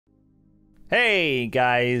Hey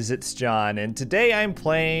guys, it's John, and today I'm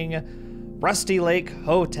playing Rusty Lake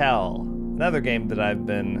Hotel, another game that I've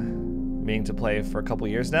been meaning to play for a couple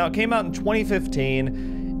years now. It came out in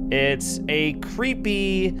 2015. It's a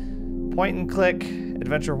creepy point-and-click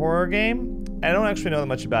adventure horror game. I don't actually know that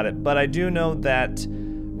much about it, but I do know that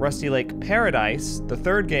Rusty Lake Paradise, the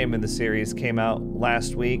third game in the series, came out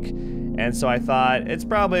last week, and so I thought it's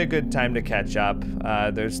probably a good time to catch up.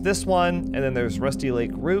 There's this one, and then there's Rusty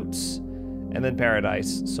Lake Roots, and then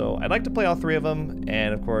Paradise. So I'd like to play all three of them,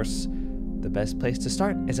 and of course, the best place to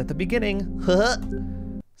start is at the beginning.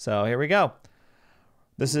 So here we go.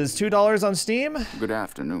 This is $2 on Steam. Good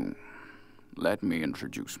afternoon. Let me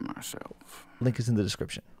introduce myself. Link is in the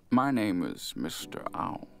description. My name is Mr.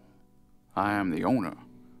 Owl. I am the owner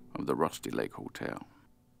of the Rusty Lake Hotel.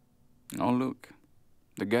 Oh, look.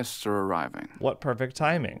 The guests are arriving. What perfect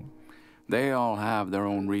timing. They all have their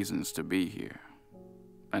own reasons to be here.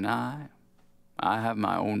 And I have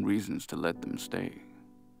my own reasons to let them stay.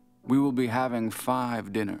 We will be having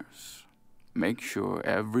 5 dinners. Make sure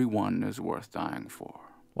everyone is worth dying for.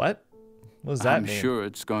 What? What does that mean? I'm sure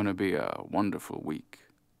it's going to be a wonderful week.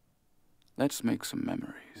 Let's make some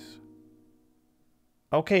memories.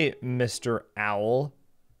 Okay, Mr. Owl.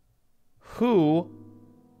 Who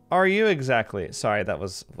are you exactly? Sorry, that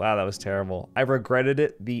was terrible. I regretted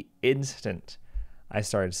it the instant I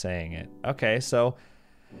started saying it. Okay, so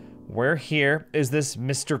we're here. Is this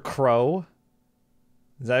Mr. Crow?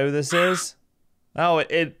 Is that who this is? Oh,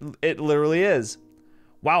 it literally is.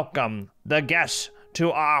 Welcome, the guests,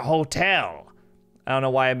 to our hotel. I don't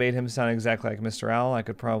know why I made him sound exactly like Mr. Owl. I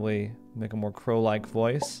could probably make a more crow-like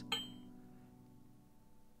voice.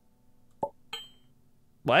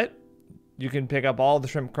 What? You can pick up all the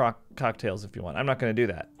shrimp cocktails if you want. I'm not going to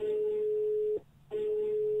do that.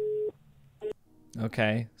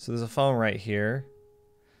 Okay, so there's a phone right here.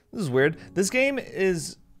 This is weird. This game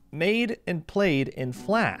is made and played in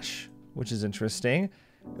Flash, which is interesting.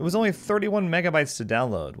 It was only 31 megabytes to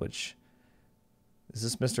download, which... Is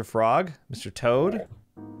this Mr. Frog? Mr. Toad?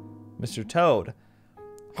 Mr. Toad.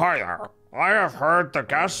 Hi there. I have heard the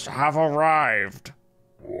guests have arrived.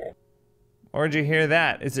 Where'd you hear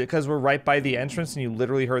that? Is it because we're right by the entrance and you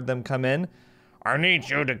literally heard them come in? I need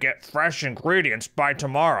you to get fresh ingredients by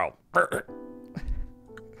tomorrow.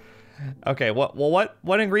 Okay,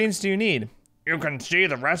 what ingredients do you need? You can see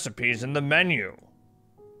the recipes in the menu.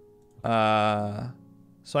 So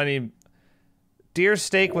I need deer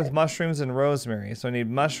steak with mushrooms and rosemary. So I need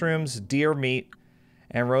mushrooms, deer meat,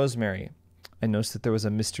 and rosemary. I noticed that there was a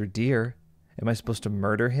Mr. Deer. Am I supposed to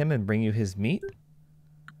murder him and bring you his meat?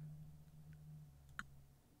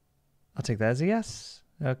 I'll take that as a yes.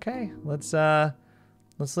 Okay, let's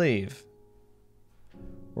leave.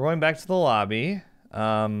 We're going back to the lobby.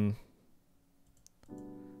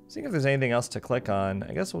 Seeing if there's anything else to click on.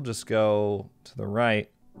 I guess we'll just go to the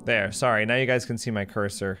right. There, sorry, now you guys can see my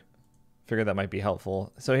cursor. Figured that might be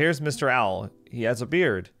helpful. So here's Mr. Owl. He has a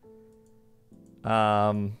beard.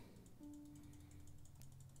 Pixel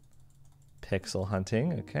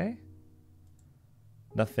hunting, okay.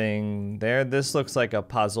 Nothing there. This looks like a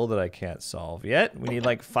puzzle that I can't solve yet. We need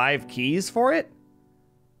like 5 keys for it?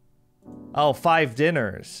 Oh, 5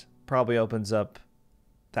 dinners. Probably opens up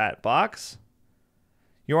that box.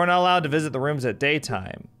 You are not allowed to visit the rooms at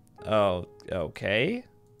daytime. Oh, okay.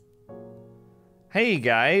 Hey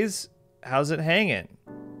guys, how's it hanging?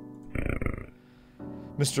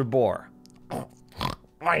 Mr. Boar.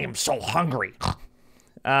 I am so hungry.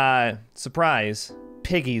 Surprise.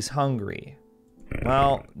 Piggy's hungry.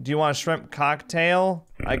 Well, do you want a shrimp cocktail?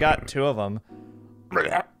 I got 2 of them.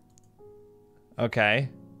 Okay.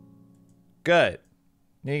 Good.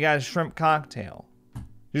 Now you got a shrimp cocktail.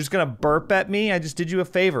 You're just gonna burp at me? I just did you a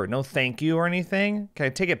favor. No thank you or anything? Can I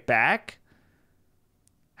take it back?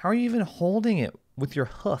 How are you even holding it with your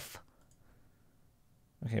hoof?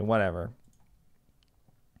 Okay, whatever.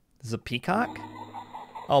 This is a peacock?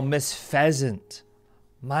 Oh, Miss Pheasant.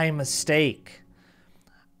 My mistake.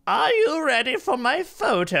 Are you ready for my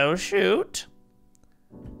photo shoot?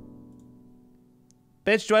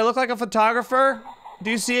 Bitch, do I look like a photographer? Do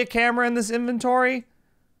you see a camera in this inventory?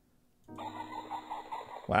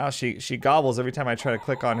 Wow, she gobbles every time I try to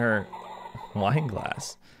click on her wine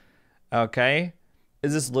glass. Okay.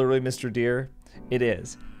 Is this literally Mr. Deer? It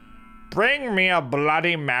is. Bring me a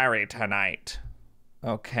Bloody Mary tonight.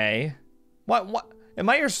 Okay. What? Am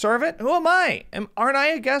I your servant? Who am I? Aren't I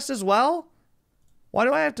a guest as well? Why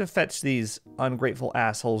do I have to fetch these ungrateful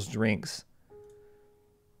assholes drinks?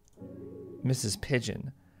 Mrs.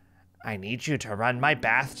 Pigeon. I need you to run my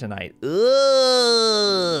bath tonight.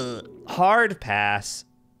 Ugh. Hard pass.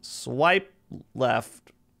 Swipe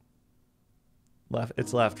left. Left.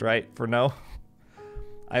 It's left, right? For no?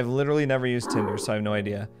 I've literally never used Tinder, so I have no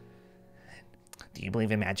idea. Do you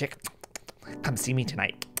believe in magic? Come see me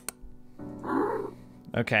tonight.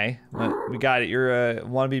 Okay, well, we got it. You're a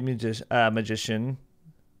wannabe magician.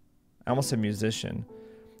 I almost said musician.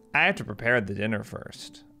 I have to prepare the dinner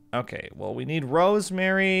first. Okay, well, we need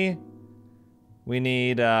rosemary. We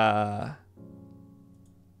need, what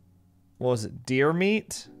was it? Deer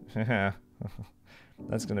meat?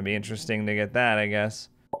 That's gonna be interesting to get that, I guess.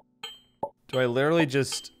 Do I literally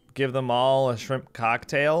just give them all a shrimp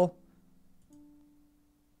cocktail?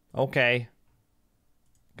 Okay.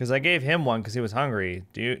 Because I gave him one because he was hungry.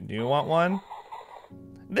 Do you want one?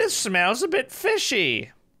 This smells a bit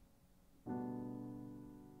fishy.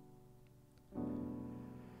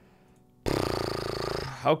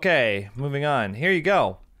 Okay, moving on. Here you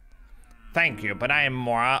go. Thank you, but I am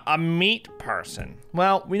more a meat person.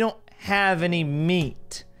 Well, we don't have any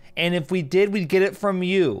meat. And if we did, we'd get it from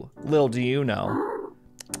you. Little do you know.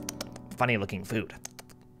 Funny looking food.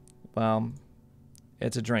 Well,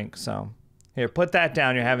 it's a drink, so. Here, put that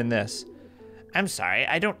down, you're having this. I'm sorry,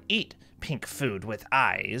 I don't eat pink food with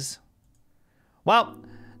eyes. Well,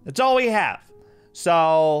 that's all we have.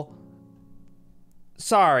 So,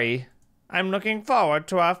 sorry. I'm looking forward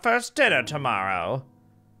to our first dinner tomorrow.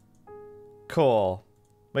 Cool.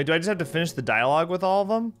 Wait, do I just have to finish the dialogue with all of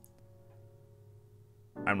them?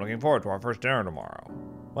 I'm looking forward to our first dinner tomorrow.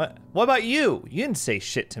 What? What about you? You didn't say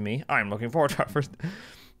shit to me. I'm looking forward to our first...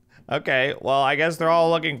 Okay, well, I guess they're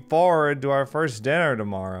all looking forward to our first dinner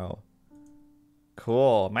tomorrow.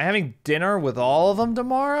 Cool. Am I having dinner with all of them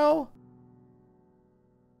tomorrow?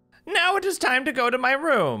 Now it is time to go to my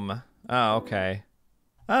room. Oh, okay.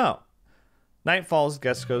 Oh. Night falls,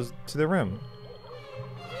 guest goes to the room.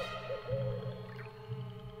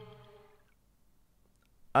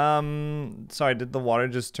 Sorry, did the water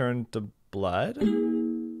just turn to blood?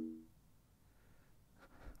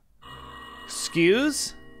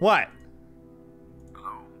 Excuse? What?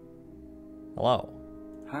 Hello. Hello.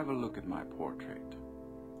 Have a look at my portrait.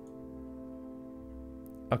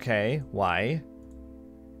 Okay, why?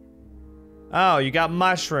 Oh, you got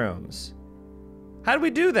mushrooms. How did we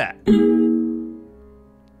do that?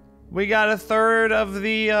 We got a third of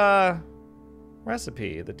the,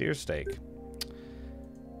 recipe, the deer steak.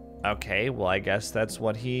 Okay, well, I guess that's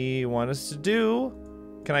what he wanted us to do.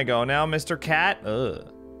 Can I go now, Mr. Cat? Ugh.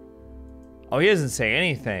 Oh, he doesn't say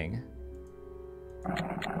anything.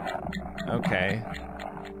 Okay.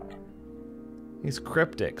 He's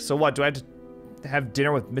cryptic. So what, do I have to have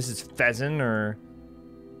dinner with Mrs. Pheasant, or...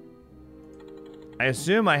 I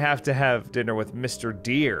assume I have to have dinner with Mr.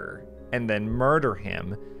 Deer, and then murder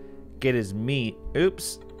him, get his meat.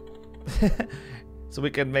 Oops. So we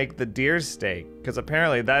can make the deer steak, because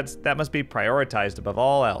apparently that must be prioritized above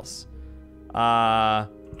all else.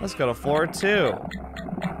 Let's go to floor 2.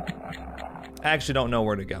 I actually don't know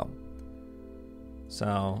where to go.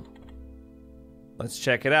 So, let's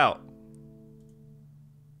check it out.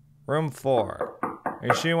 Room 4. Are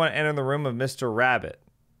you sure you want to enter the room of Mr. Rabbit?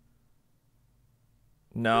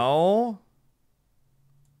 No?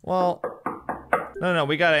 Well, no,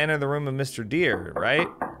 we gotta enter the room of Mr. Deer, right?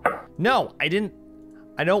 No, I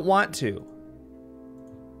don't want to.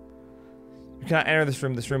 You cannot enter this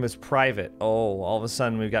room. This room is private. Oh, all of a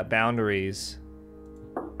sudden we've got boundaries.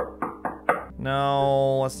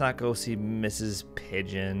 No, let's not go see Mrs.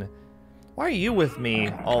 Pigeon. Why are you with me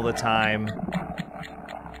all the time?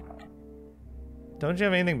 Don't you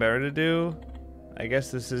have anything better to do? I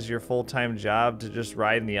guess this is your full-time job, to just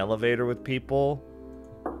ride in the elevator with people.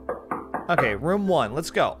 Okay, room 1,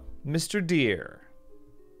 let's go. Mr. Deer.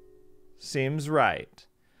 Seems right.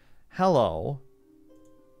 Hello.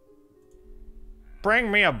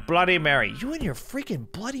 Bring me a Bloody Mary. You and your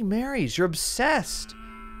freaking Bloody Marys, you're obsessed.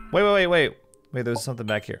 Wait, there's something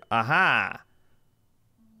back here. Aha!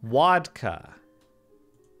 Vodka.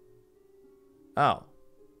 Oh.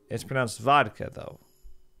 It's pronounced vodka, though.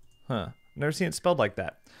 Huh. Never seen it spelled like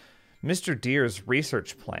that. Mr. Deer's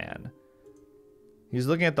research plan. He's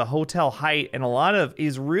looking at the hotel height, and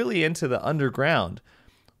he's really into the underground.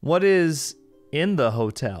 What is in the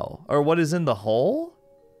hotel? Or what is in the hole?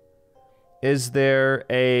 Is there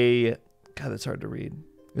a... God, that's hard to read.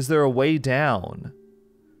 Is there a way down?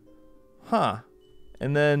 Huh.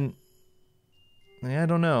 And then... I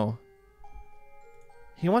don't know.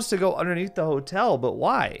 He wants to go underneath the hotel, but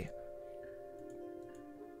why?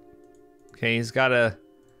 Okay, he's got a...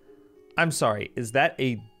 I'm sorry, is that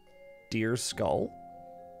a deer skull?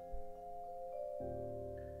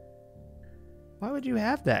 Why would you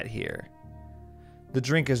have that here? The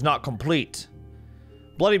drink is not complete.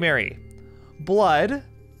 Bloody Mary. Blood.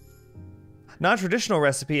 Non-traditional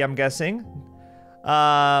recipe, I'm guessing.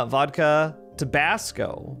 Vodka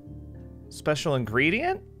Tabasco. Special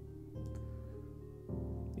ingredient?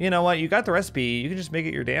 You know what? You got the recipe. You can just make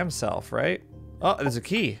it your damn self, right? Oh, there's a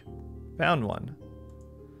key. Found one.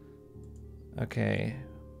 Okay.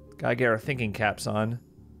 Gotta get our thinking caps on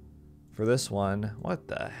for this one. What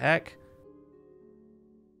the heck?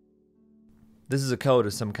 This is a code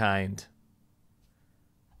of some kind.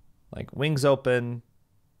 Like wings open.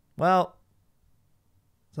 Well,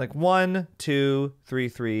 it's like 1, 2, 3,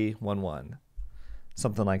 3, 1, 1.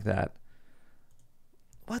 Something like that.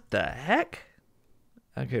 What the heck?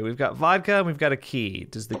 Okay, we've got vodka and we've got a key.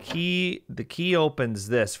 Does the key opens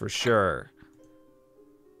this for sure.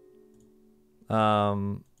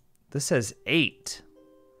 This says 8.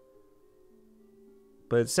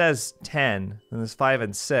 But it says 10, and there's 5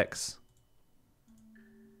 and 6.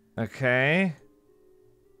 Okay.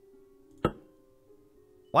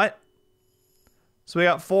 What? So we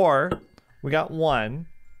got 4, we got 1, and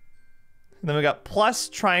then we got plus,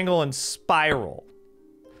 triangle, and spiral.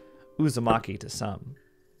 Uzumaki to some.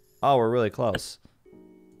 Oh, we're really close.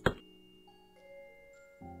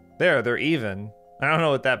 They're even. I don't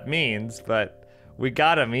know what that means, but we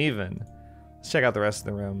got them even. Let's check out the rest of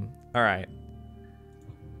the room. All right.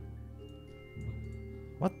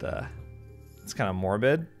 What the? It's kind of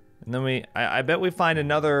morbid. And then I bet we find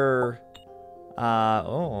another,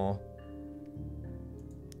 order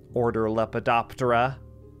Lepidoptera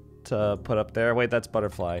to put up there. Wait, that's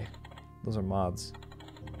butterfly. Those are moths.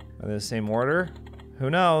 Are they the same order?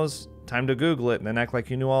 Who knows? Time to Google it and then act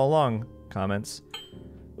like you knew all along. Comments.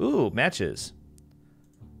 Ooh, matches.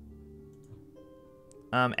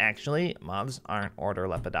 Actually, moths aren't order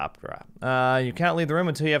Lepidoptera. You can't leave the room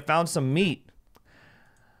until you have found some meat.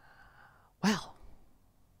 Well.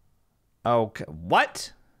 Okay,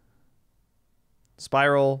 what?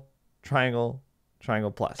 Spiral, triangle,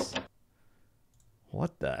 triangle plus.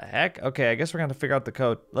 What the heck? Okay, I guess we're gonna figure out the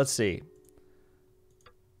code. Let's see.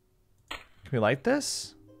 Can we light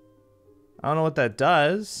this? I don't know what that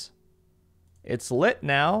does. It's lit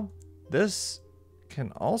now. This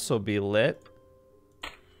can also be lit.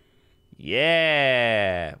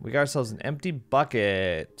 Yeah! We got ourselves an empty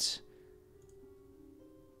bucket.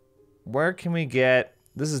 Where can we get...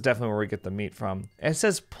 This is definitely where we get the meat from. It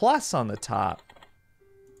says plus on the top.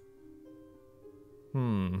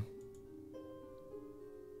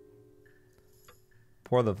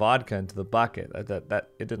 Pour the vodka into the bucket. It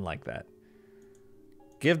didn't like that.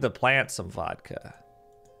 Give the plant some vodka.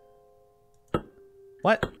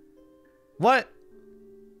 What? What?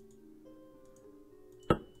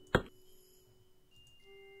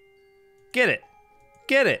 Get it.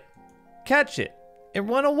 Get it. Catch it. It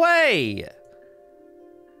went away.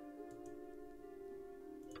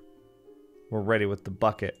 We're ready with the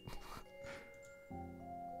bucket.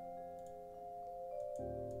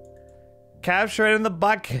 Capture it in the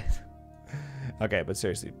bucket. Okay, but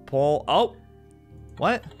seriously, pull. Oh,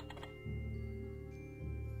 what?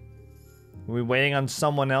 Are we waiting on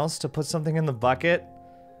someone else to put something in the bucket?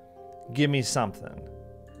 Give me something.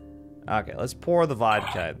 Okay, let's pour the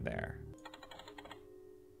vodka in there.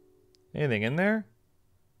 Anything in there?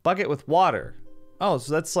 Bucket with water. Oh,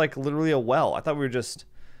 so that's like literally a well. I thought we were just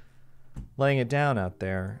laying it down out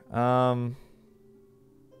there. I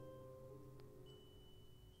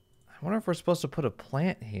wonder if we're supposed to put a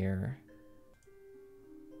plant here.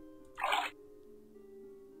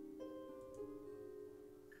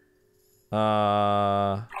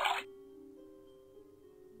 Are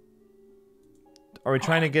we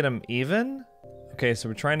trying to get them even? Okay, so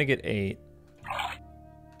we're trying to get 8.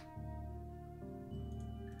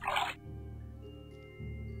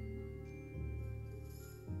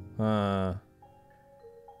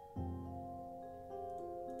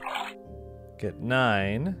 Get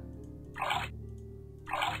 9.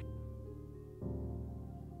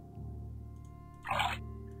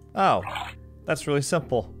 Oh, that's really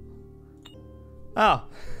simple. Oh,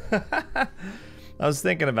 I was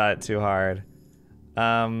thinking about it too hard.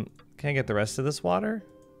 Can I get the rest of this water?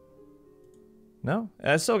 No,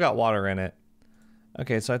 I still got water in it.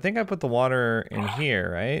 Okay, so I think I put the water in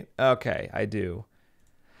here, right? Okay, I do.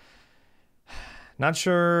 Not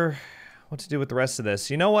sure what to do with the rest of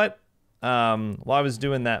this. You know what? While I was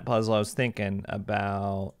doing that puzzle, I was thinking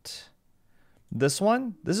about this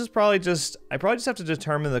one. This is probably just, I probably just have to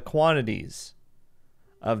determine the quantities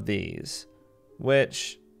of these,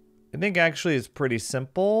 which I think actually is pretty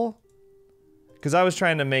simple, because I was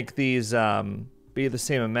trying to make these be the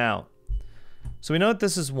same amount. So we know that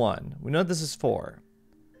this is 1. We know that this is 4.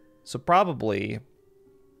 So probably,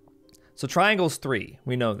 so triangle's 3.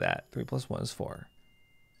 We know that. 3 plus 1 is 4.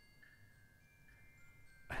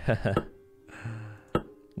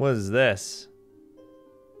 What is this?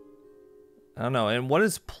 I don't know. And what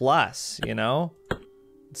is plus, you know?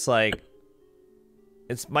 It's like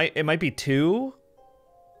it might be 2.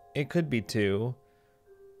 It could be 2.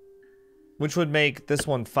 Which would make this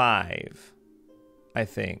one 5, I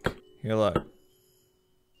think. Here, look.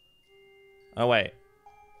 Oh, wait.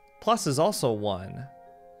 Plus is also 1.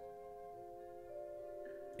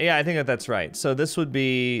 Yeah, I think that's right. So this would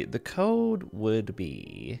be, the code would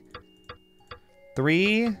be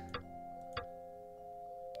 3,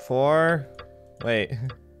 4, wait.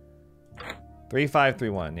 3, 5, 3,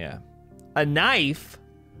 1, yeah. A knife?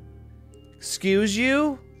 Excuse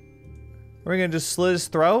you? We're gonna just slit his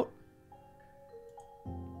throat?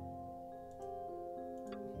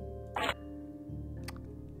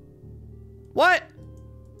 What?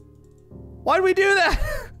 Why'd we do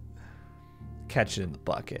that? Catch it in the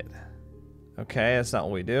bucket. Okay, that's not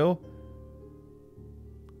what we do.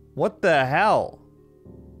 What the hell?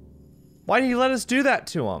 Why did he let us do that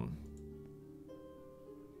to him?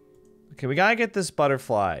 Okay, we gotta get this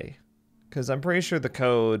butterfly. Because I'm pretty sure the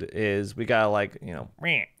code is we gotta, like, you know,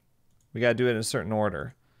 we gotta do it in a certain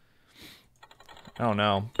order. Oh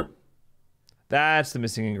no. That's the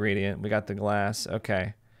missing ingredient. We got the glass.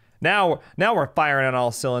 Okay. Now we're firing on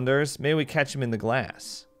all cylinders. Maybe we catch him in the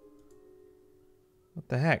glass. What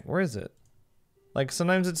the heck? Where is it? Like,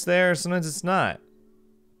 sometimes it's there, sometimes it's not.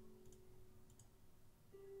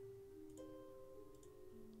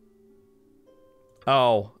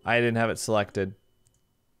 Oh, I didn't have it selected.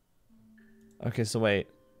 Okay, so wait.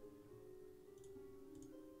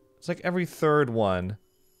 It's like every third one.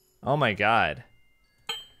 Oh my god.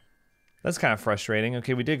 That's kind of frustrating.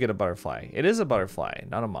 Okay, we did get a butterfly. It is a butterfly,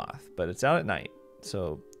 not a moth, but it's out at night.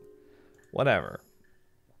 So, whatever.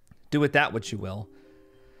 Do with that what you will.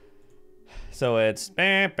 So it's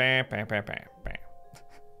bam, bam, bam, bam, bam, bam.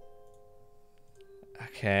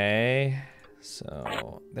 Okay.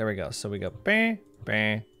 So, there we go. So we go bam,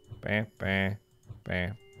 bam, bam, bam,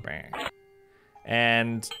 bam, bam.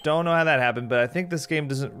 And don't know how that happened, but I think this game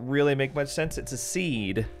doesn't really make much sense. It's a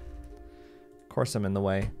seed. Of course I'm in the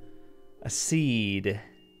way. A seed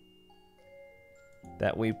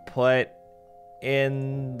that we put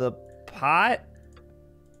in the pot.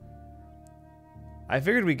 I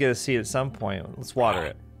figured we'd get a seed at some point. Let's water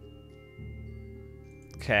it.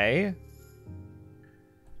 Okay.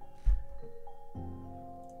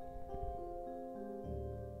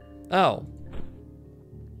 Oh.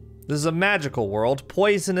 This is a magical world.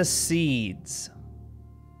 Poisonous seeds.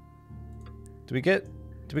 Do we get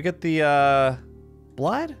the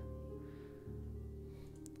blood?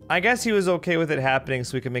 I guess he was okay with it happening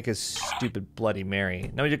so we could make his stupid Bloody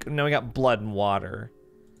Mary. Now we got blood and water.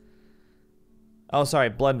 Oh, sorry,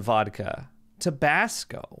 blood and vodka.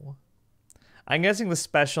 Tabasco. I'm guessing the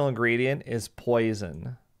special ingredient is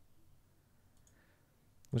poison.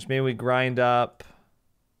 Which maybe we grind up.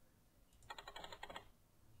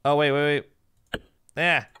 Oh, wait.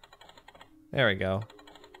 There we go.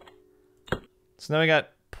 So now we got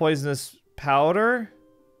poisonous powder.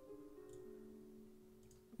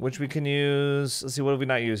 Which we can use. Let's see, what have we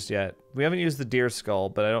not used yet? We haven't used the deer skull,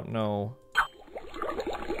 but I don't know.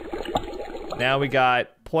 Now we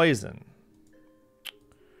got poison.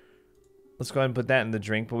 Let's go ahead and put that in the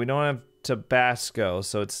drink, but we don't have Tabasco,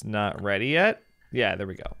 so it's not ready yet. Yeah, there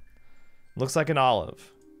we go. Looks like an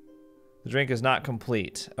olive. The drink is not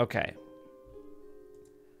complete. Okay.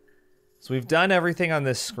 So we've done everything on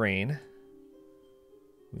this screen.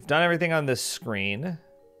 We've done everything on this screen.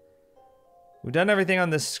 We've done everything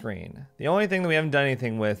on this screen. The only thing that we haven't done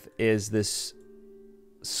anything with is this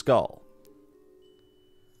skull.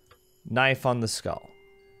 Knife on the skull.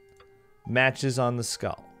 Matches on the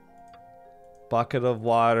skull. Bucket of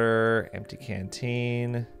water, empty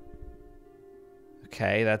canteen.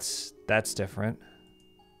 Okay, that's different.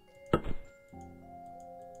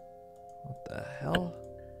 What the hell?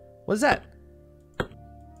 What is that?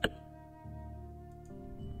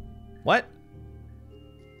 What?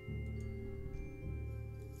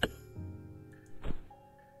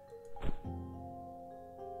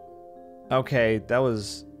 Okay, that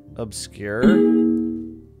was obscure.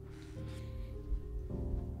 I'm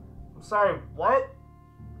sorry, what?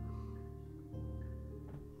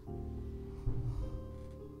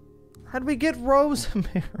 How'd we get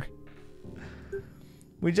rosemary?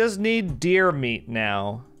 We just need deer meat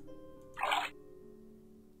now.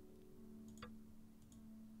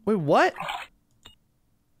 Wait, what?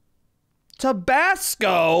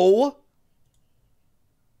 Tabasco?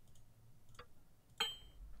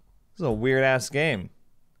 This is a weird ass game.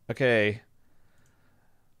 Okay.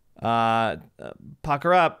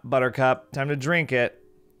 Pucker up, Buttercup. Time to drink it.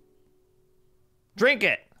 Drink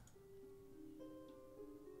it.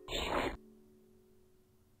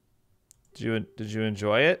 Did you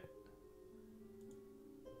enjoy it?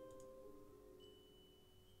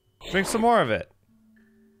 Drink some more of it.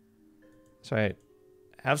 That's right.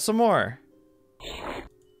 Have some more.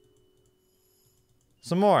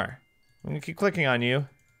 Some more. I'm gonna keep clicking on you.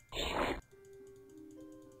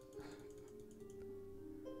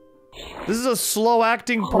 This is a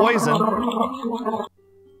slow-acting poison.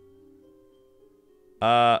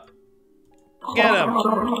 Get him.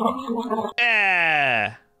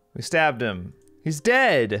 Yeah. We stabbed him. He's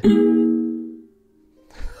dead.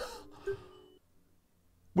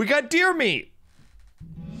 We got deer meat.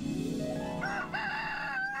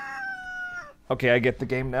 Okay, I get the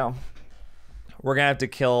game now. We're gonna have to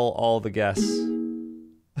kill all the guests.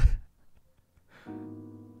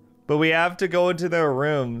 But we have to go into their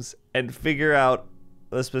rooms and figure out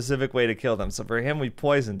the specific way to kill them. So for him, we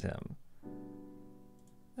poisoned him.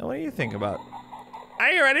 Now, what do you think about?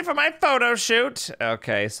 Are you ready for my photo shoot?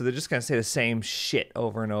 Okay, so they're just gonna say the same shit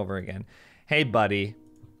over and over again. Hey, buddy,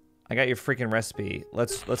 I got your freaking recipe.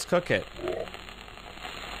 Let's cook it.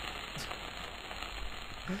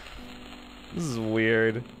 This is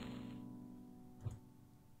weird.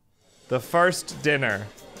 The first dinner.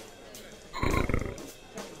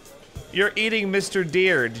 You're eating Mr.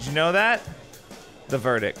 Deer. Did you know that? The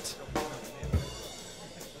verdict.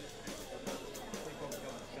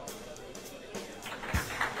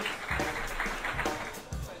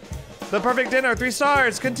 The perfect dinner, 3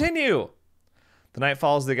 stars, continue. The night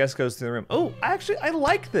falls, the guest goes to the room. Oh, I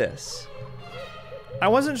like this. I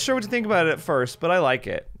wasn't sure what to think about it at first, but I like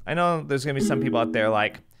it. I know there's gonna be some people out there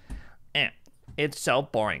like, it's so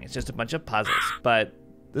boring, it's just a bunch of puzzles, but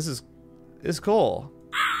this is cool.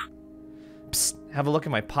 Psst, have a look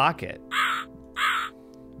in my pocket.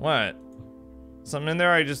 What? Something in there?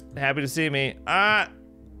 Or are you just happy to see me?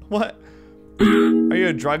 What? Are you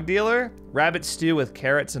a drug dealer? Rabbit stew with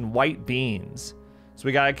carrots and white beans. So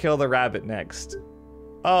we gotta kill the rabbit next.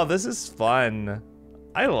 Oh, this is fun.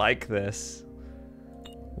 I like this.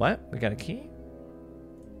 What? We got a key?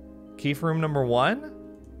 Key for room number 1?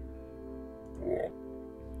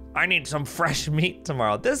 I need some fresh meat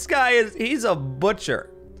tomorrow. This guy he's a butcher.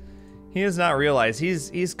 He does not realize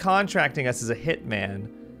he's contracting us as a hitman.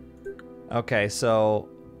 Okay, so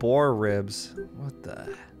boar ribs. What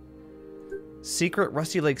the? Secret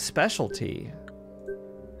Rusty Lake specialty.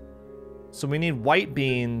 So we need white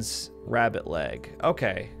beans, rabbit leg.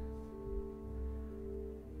 Okay.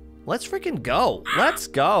 Let's freaking go. Let's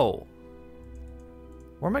go.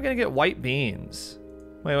 Where am I gonna get white beans?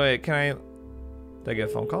 Wait, did I get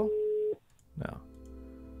a phone call? No.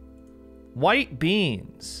 White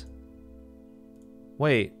beans.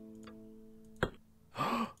 Wait.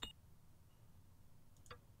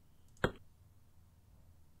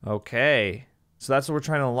 Okay. So that's what we're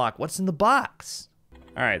trying to unlock. What's in the box?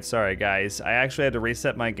 All right, sorry guys. I actually had to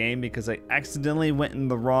reset my game because I accidentally went in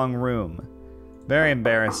the wrong room. Very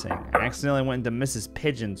embarrassing. I accidentally went into Mrs.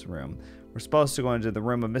 Pigeon's room. We're supposed to go into the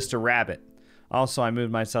room of Mr. Rabbit. Also, I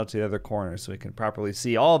moved myself to the other corner so we can properly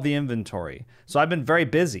see all of the inventory. So I've been very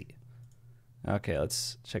busy. Okay,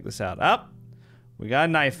 let's check this out. Up. We got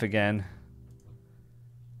a knife again.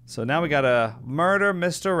 So now we gotta murder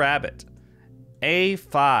Mr. Rabbit.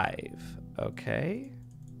 A5. Okay.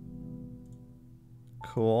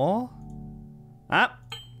 Cool.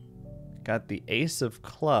 Got the ace of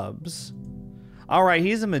clubs. All right,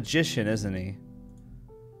 he's a magician, isn't he?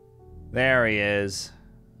 There he is.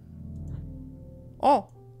 Oh.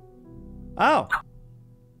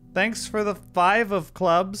 Thanks for the 5 of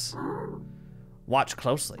clubs. Watch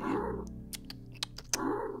closely.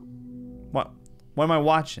 What am I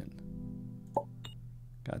watching?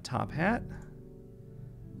 Got a top hat.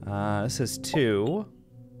 This is 2.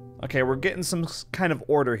 Okay, we're getting some kind of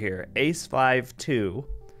order here. Ace, 5, 2.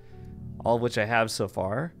 All of which I have so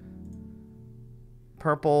far.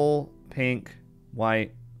 Purple, pink,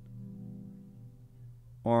 white,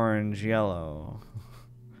 orange, yellow.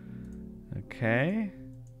 Okay.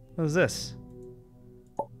 What is this?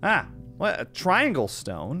 What? A triangle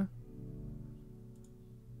stone?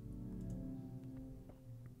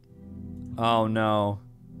 Oh no.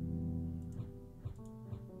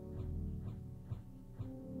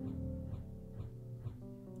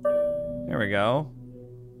 There we go.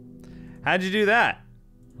 How'd you do that?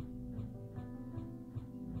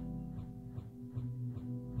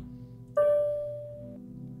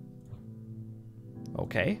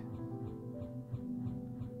 Okay.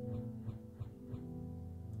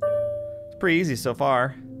 It's pretty easy so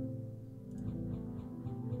far.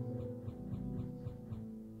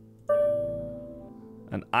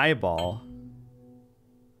 An eyeball.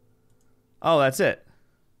 Oh, that's it.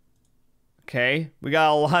 Okay, we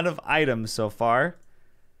got a lot of items so far.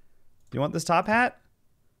 Do you want this top hat?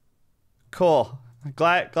 Cool.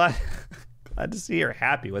 Glad glad to see you're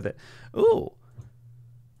happy with it. Ooh.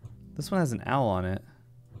 This one has an owl on it.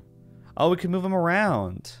 Oh, we can move them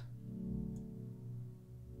around.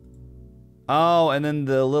 Oh, and then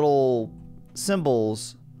the little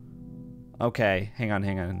symbols. Okay, hang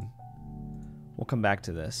on. We'll come back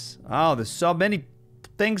to this. Oh, there's so many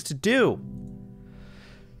things to do.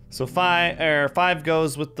 So five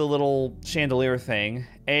goes with the little chandelier thing.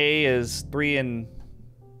 A is 3 and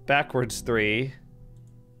backwards 3.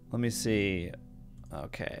 Let me see.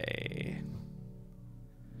 Okay.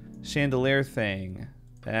 Chandelier thing.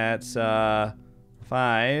 That's 5.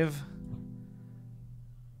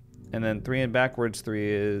 And then 3 and backwards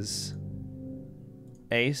 3 is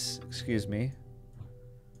ace. Excuse me.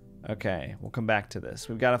 Okay, we'll come back to this.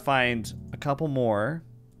 We've got to find a couple more.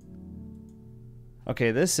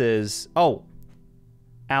 Okay, this is... Oh!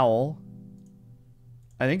 Owl.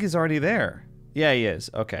 I think he's already there. Yeah, he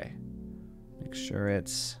is. Okay. Make sure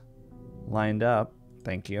it's lined up.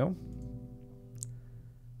 Thank you.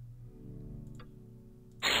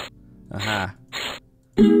 Aha.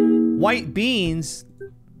 White beans?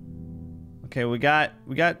 Okay, we got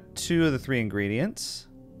 2 of the 3 ingredients.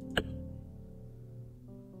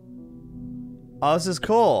 Oh, this is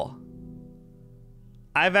cool.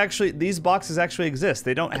 These boxes actually exist.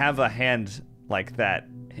 They don't have a hand like that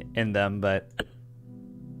in them, but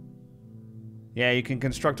yeah, you can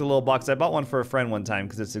construct a little box. I bought one for a friend one time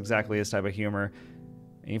because it's exactly his type of humor.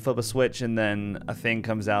 And you flip a switch and then a thing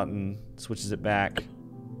comes out and switches it back.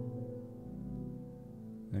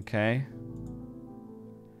 Okay.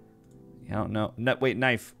 I don't know. No, wait,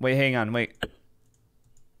 knife. Wait, hang on, wait.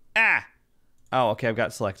 Ah! Oh, okay, I've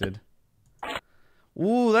got selected.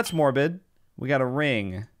 Ooh, that's morbid. We got a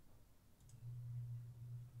ring.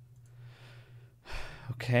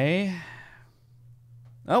 Okay.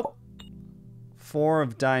 Oh. 4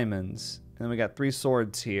 of diamonds. And then we got 3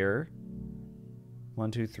 swords here.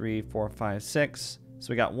 1, 2, 3, 4, 5, 6. So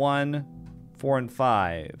we got 1, 4, and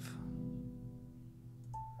 5.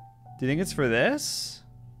 Do you think it's for this?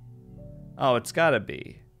 Oh, it's gotta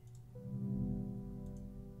be.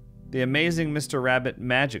 The Amazing Mr. Rabbit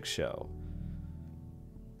Magic Show.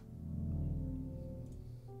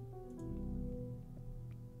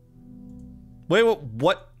 Wait,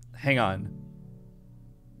 what? Hang on.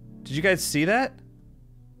 Did you guys see that?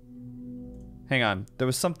 Hang on. There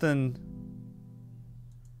was something...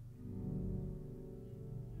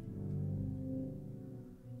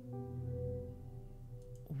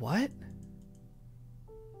 What?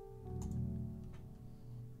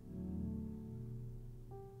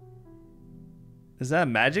 Is that a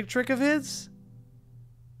magic trick of his?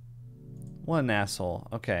 What an asshole.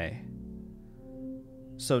 Okay.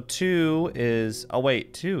 So 2 is... Oh,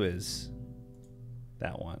 wait. 2 is...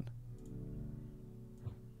 that one.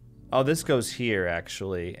 Oh, this goes here,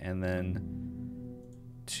 actually. And then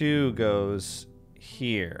 2 goes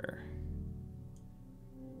here.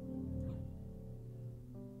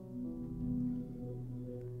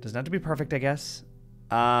 Doesn't have to be perfect, I guess.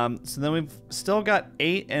 So then we've still got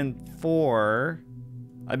 8 and 4.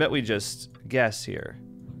 I bet we just guess here.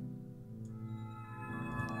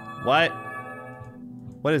 What?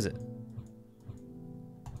 What is it?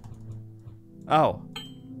 Oh.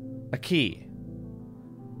 A key.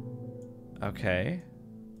 Okay.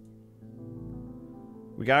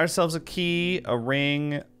 We got ourselves a key, a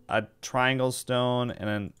ring, a triangle stone, and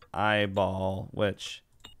an eyeball, which...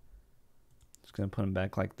 just gonna put them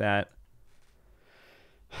back like that.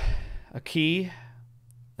 A key,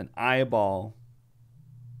 an eyeball,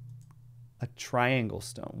 a triangle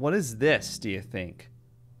stone. What is this, do you think?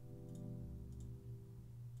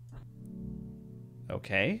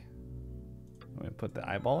 Okay. I'm gonna put the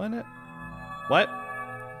eyeball in it. What?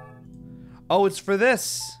 Oh, it's for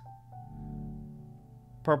this.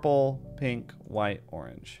 Purple, pink, white,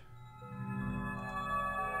 orange.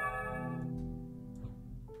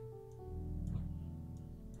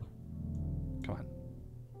 Come on.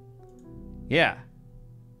 Yeah.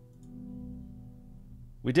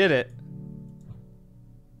 We did it.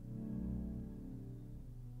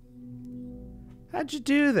 How'd you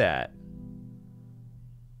do that?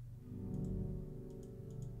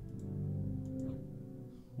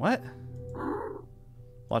 What?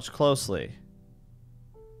 Watch closely.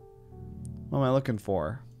 What am I looking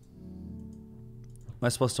for? Am I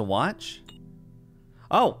supposed to watch?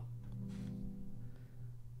 Oh!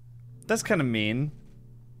 That's kind of mean.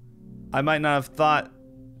 I might not have thought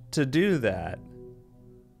to do that.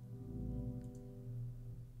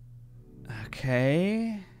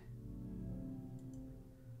 Okay.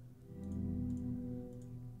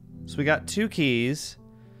 we got 2 keys,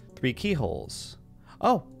 3 keyholes.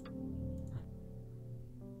 Oh.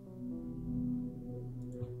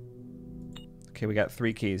 Okay, we got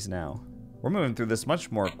 3 keys now. We're moving through this much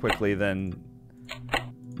more quickly than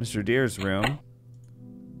Mr. Deer's room.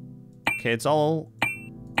 Okay, it's all...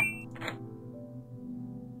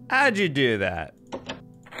 How'd you do that?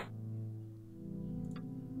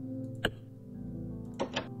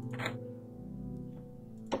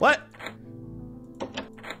 What?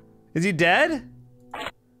 Is he dead?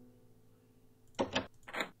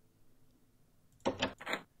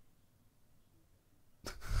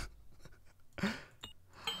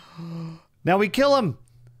 Now we kill him.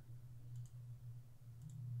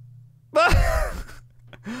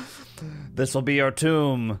 This will be your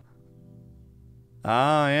tomb.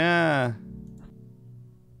 Oh, yeah.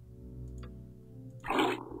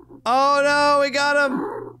 Oh, no, we got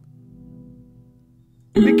him.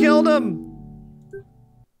 We killed him.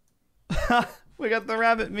 We got the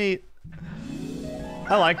rabbit meat.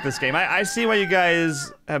 I like this game. I see why you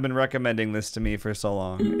guys have been recommending this to me for so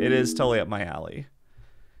long. It is totally up my alley.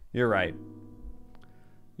 You're right.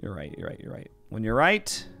 You're right, you're right, you're right. When you're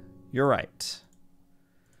right, you're right.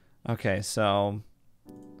 Okay, so...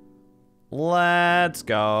 Let's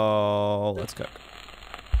go. Let's go.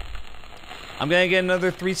 I'm gonna get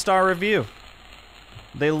another 3-star review.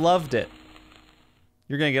 They loved it.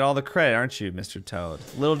 You're gonna get all the credit, aren't you, Mr. Toad?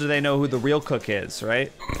 Little do they know who the real cook is,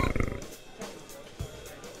 right?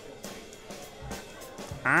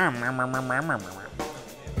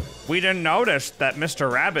 We didn't notice that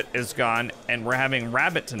Mr. Rabbit is gone and we're having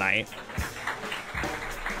rabbit tonight.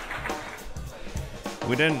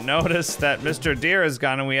 We didn't notice that Mr. Deer is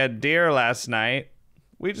gone and we had deer last night.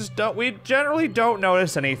 We generally don't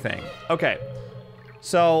notice anything. Okay,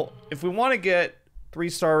 so if we want to get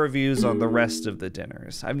 3-star reviews on the rest of the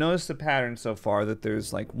dinners, I've noticed a pattern so far that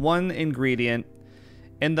there's like 1 ingredient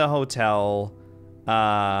in the hotel,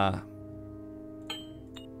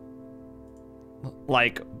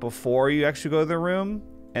 like before you actually go to the room,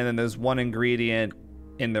 and then there's 1 ingredient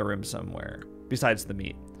in the room somewhere besides the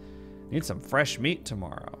meat. Need some fresh meat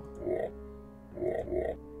tomorrow.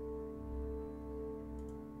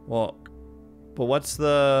 Well, but what's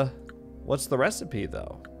the recipe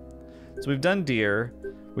though? So we've done deer,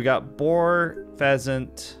 we got boar,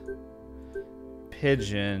 pheasant,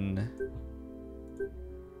 pigeon.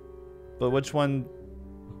 But which one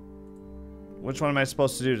am I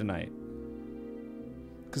supposed to do tonight?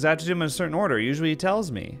 Because I have to do them in a certain order. Usually he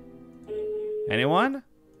tells me. Anyone?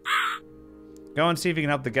 Go and see if you can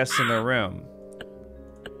help the guests in their room.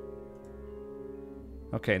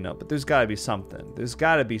 Okay, no, but there's gotta be something. There's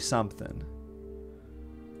gotta be something.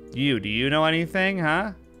 Do you know anything,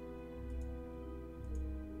 huh?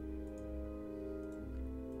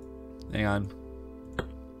 Hang on.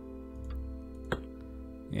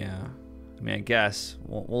 Yeah. I mean, I guess.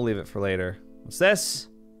 We'll leave it for later. What's this?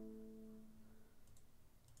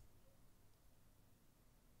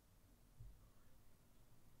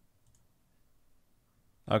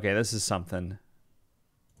 Okay, this is something.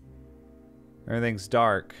 Everything's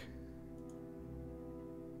dark.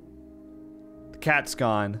 The cat's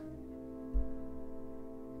gone.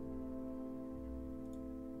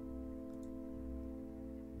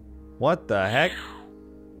 What the heck?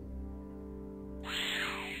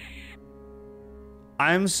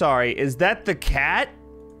 I'm sorry, is that the cat?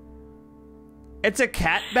 It's a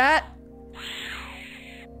cat bat?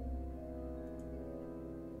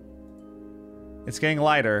 It's getting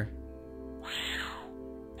lighter.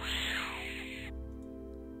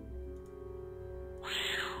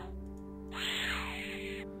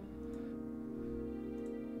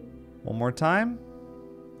 One more time.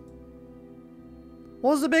 What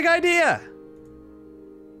was the big idea?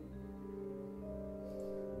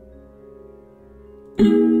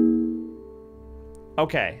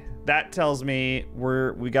 Okay, that tells me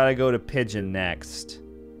we gotta go to Pigeon next.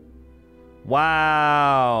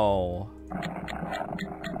 Wow.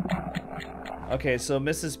 Okay, so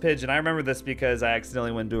Mrs. Pigeon, I remember this because I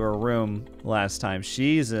accidentally went to her room last time.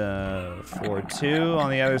 She's floor 2 on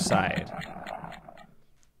the other side.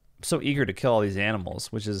 I'm so eager to kill all these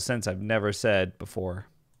animals, which is a sentence I've never said before.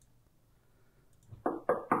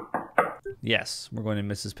 Yes, we're going to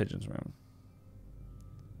Mrs. Pigeon's room.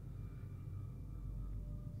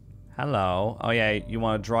 Hello. Oh yeah, you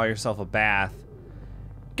want to draw yourself a bath.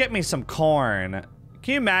 Get me some corn.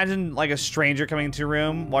 Can you imagine like a stranger coming into your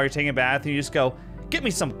room while you're taking a bath and you just go, get me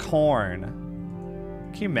some corn?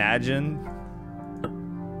 Can you imagine?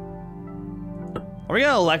 Are we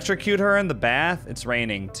gonna electrocute her in the bath? It's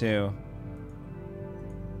raining too.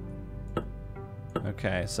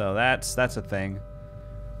 Okay, so that's a thing.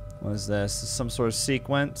 What is this? Some sort of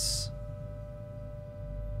sequence.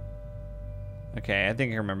 Okay, I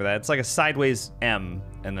think I remember that. It's like a sideways M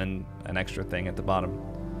and then an extra thing at the bottom.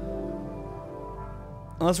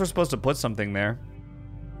 Unless we're supposed to put something there.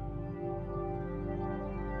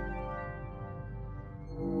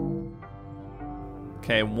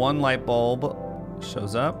 Okay, one light bulb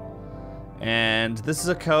shows up. And this is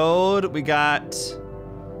a code. We got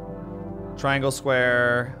triangle,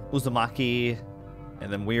 square, Uzumaki,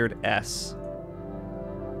 and then weird S.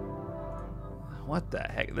 What the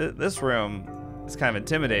heck? This room is kind of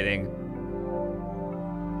intimidating.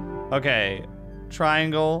 Okay,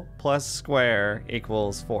 triangle plus square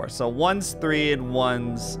equals 4. So 1's 3 and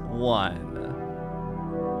 1's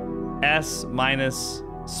 1. S minus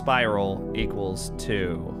spiral equals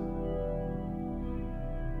 2.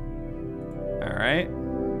 All right.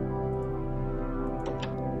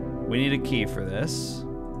 We need a key for this.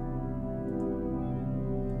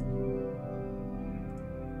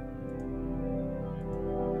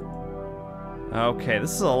 Okay,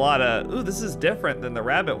 this is a lot of... Ooh, this is different than the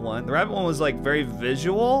rabbit one. The rabbit one was like very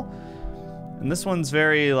visual. And this one's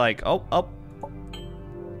very like, oh.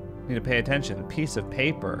 Need to pay attention. A piece of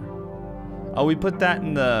paper. Oh, we put that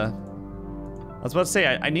in the... I was about to say,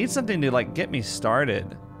 I need something to like get me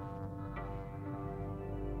started.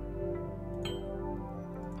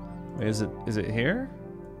 Wait, is it here?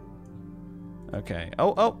 Okay.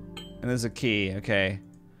 Oh, and there's a key. Okay.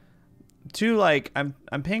 Too like I'm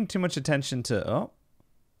paying too much attention to.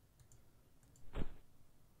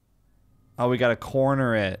 Oh, we gotta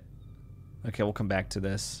corner it. Okay, we'll come back to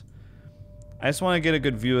this. I just want to get a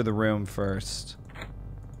good view of the room first.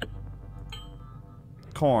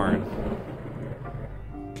 Corn.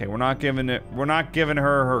 Okay, we're not giving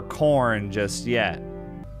her her corn just yet.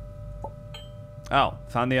 Oh,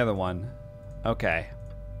 found the other one. Okay.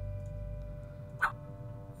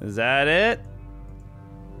 Is that it?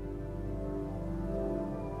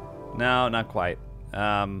 No, not quite.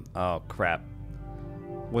 Oh crap.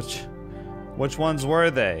 Which ones were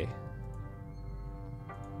they?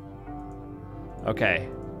 Okay.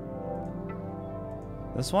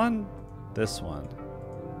 This one? This one.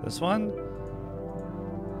 This one?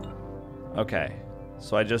 Okay.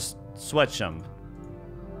 So I just switch them.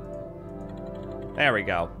 There we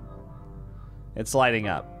go. It's lighting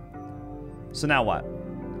up. So now what?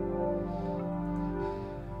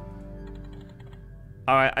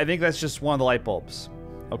 Alright, I think that's just one of the light bulbs.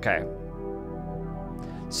 Okay.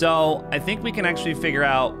 So, I think we can actually figure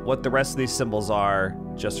out what the rest of these symbols are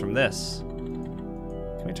just from this.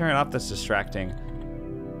 Can we turn it off? That's distracting.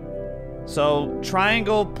 So,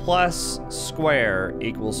 triangle plus square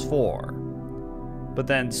equals 4. But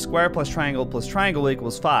then square plus triangle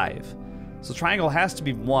equals 5. So triangle has to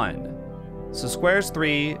be 1. So square is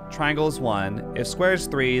 3, triangle is 1. If square is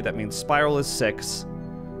 3, that means spiral is 6.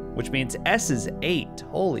 Which means S is 8.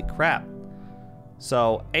 Holy crap.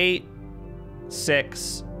 So 8,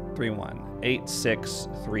 6, 3, 1. 8, 6,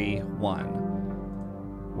 3, 1.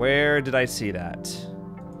 Where did I see that?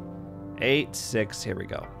 8, 6, here we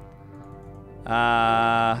go.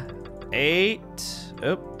 8,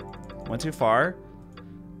 oop, went too far.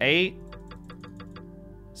 8,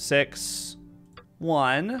 6,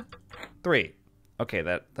 1, 3. Okay,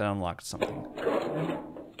 that unlocked something.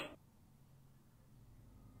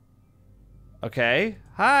 Okay.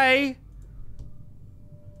 Hi.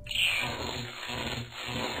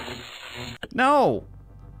 No.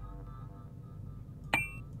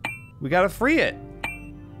 We gotta free it.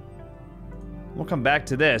 We'll come back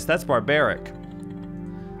to this. That's barbaric.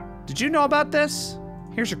 Did you know about this?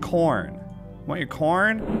 Here's your corn. Want your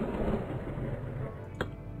corn?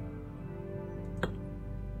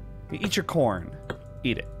 You eat your corn.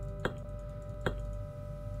 Eat it.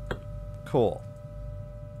 Cool.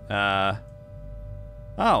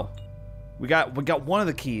 Oh. We got one of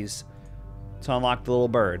the keys to unlock the little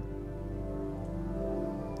bird.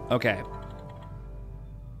 Okay.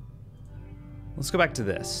 Let's go back to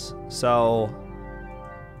this. So...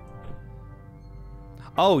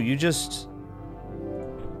 Oh, you just...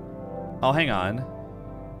 Oh, hang on.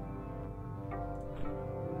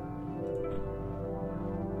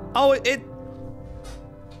 Oh, it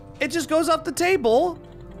just goes off the table,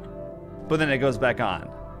 but then it goes back on.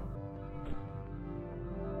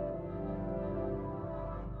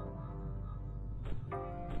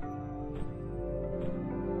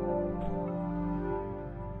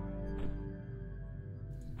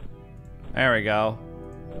 There we go.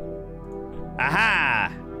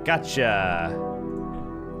 Aha! Gotcha.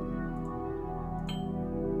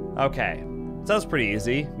 Okay. So that was pretty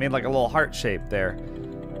easy. Made like a little heart shape there.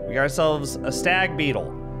 We got ourselves a stag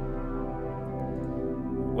beetle.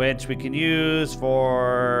 which we can use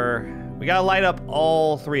for... We gotta light up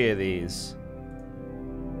all 3 of these.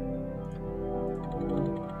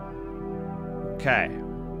 Okay.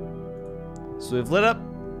 So we've lit up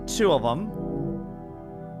 2 of them.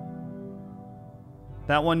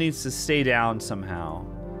 That one needs to stay down somehow.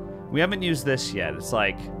 We haven't used this yet. It's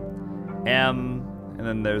like M, and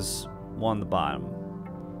then there's one on the bottom.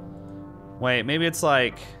 Wait, maybe it's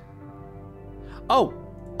like... Oh,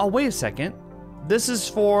 wait a second. This is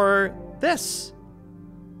for this.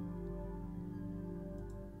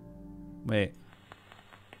 Wait.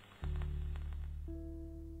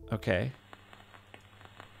 Okay.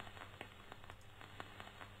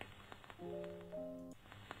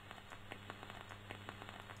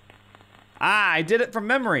 Ah, I did it from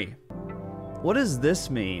memory. What does this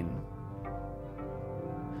mean?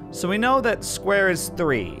 So we know that square is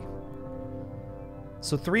 3.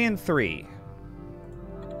 So 3 and 3.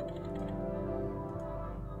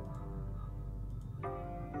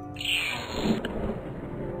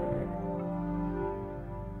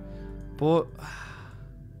 But...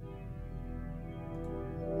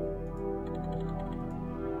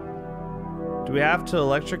 Do we have to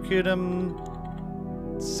electrocute him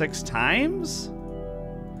 6 times?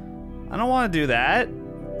 I don't want to do that.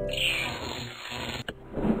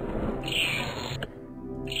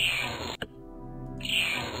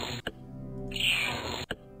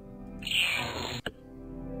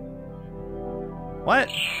 What?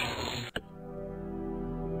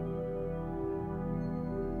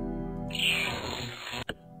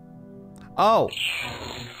 Oh.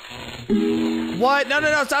 What? No,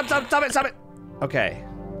 no, no, stop, stop, stop it, stop it. Okay.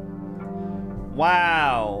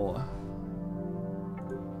 Wow.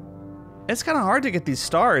 It's kind of hard to get these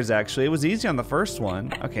stars, actually. It was easy on the first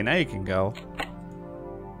one. Okay, now you can go.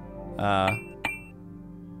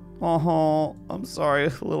 Oh, I'm sorry,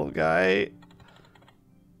 little guy.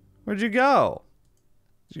 Where'd you go?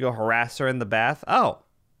 Did you go harass her in the bath? Oh.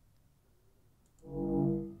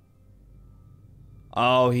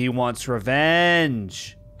 Oh, he wants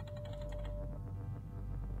revenge.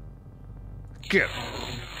 Get.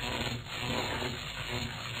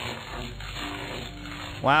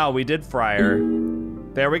 Wow, we did fry her.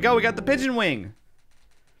 There we go, we got the pigeon wing.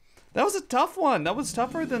 That was a tough one. That was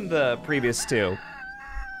tougher than the previous 2.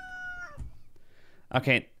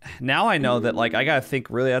 Okay, now I know that, like, I gotta think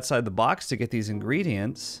really outside the box to get these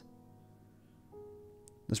ingredients.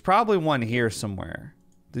 There's probably one here somewhere.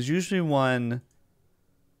 There's usually one...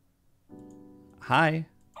 Hi.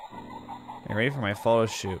 Are you ready for my photo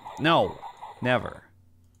shoot? No, never.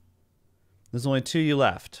 There's only 2 you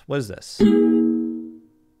left. What is this?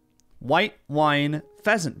 White wine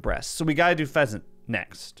pheasant breast. So we gotta do pheasant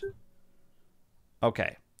next.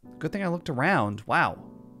 Okay. Good thing I looked around. Wow.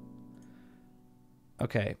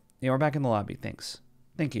 Okay. Yeah, we're back in the lobby. Thanks.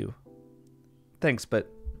 Thank you. Thanks, but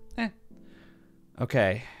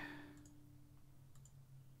okay.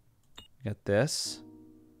 Got this.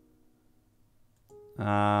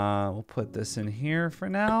 We'll put this in here for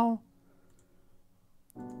now.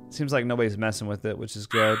 Seems like nobody's messing with it, which is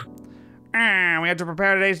good. We have to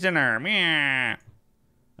prepare today's dinner. Meow.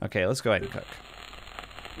 Okay, let's go ahead and cook.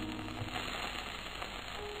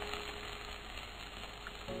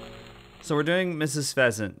 So we're doing Mrs.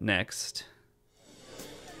 Pheasant next.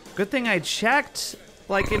 Good thing I checked,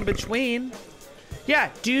 like, in between. Yeah,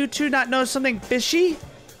 do you two not know something fishy?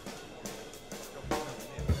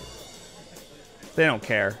 They don't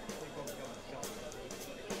care.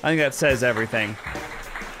 I think that says everything.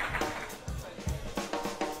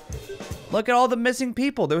 Look at all the missing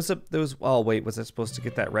people. There was, oh wait, was I supposed to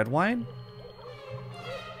get that red wine?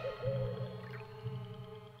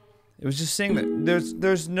 It was just saying that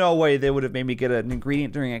there's no way they would have made me get an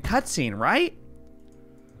ingredient during a cutscene, right?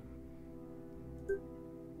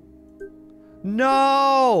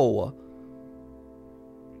 No!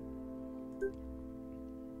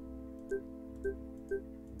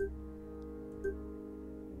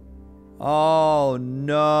 Oh,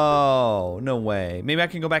 no. No way. Maybe I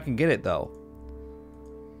can go back and get it, though.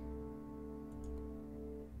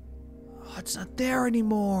 Oh, it's not there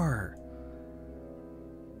anymore.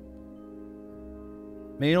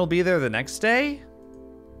 Maybe it'll be there the next day?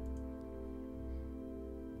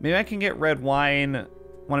 Maybe I can get red wine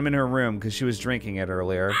when I'm in her room, because she was drinking it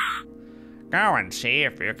earlier. Go and see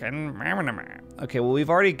if you can... Okay, well,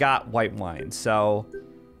 we've already got white wine, so...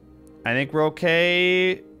 I think we're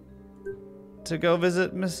okay... to go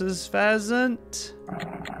visit Mrs. Pheasant?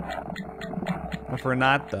 If we're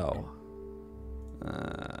not, though.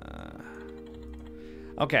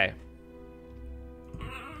 Okay.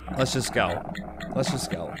 Let's just go. Let's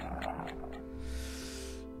just go.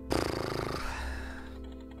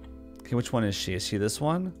 Okay, which one is she? Is she this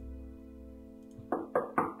one?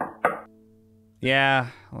 Yeah,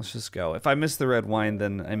 let's just go. If I missed the red wine,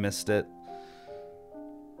 then I missed it.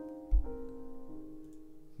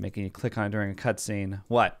 Making you click on it during a cutscene.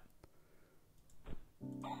 What?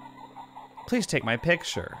 Please take my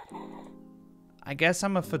picture. I guess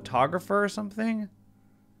I'm a photographer or something?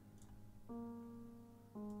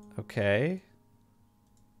 Okay.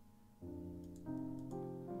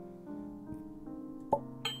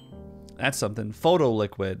 That's something. Photo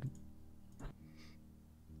liquid.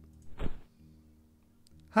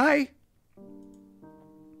 Hi.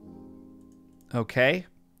 Okay.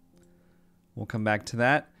 We'll come back to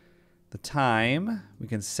that. The time. We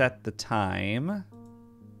can set the time.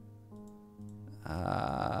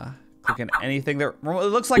 Click on anything there. It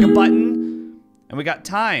looks like a button. And we got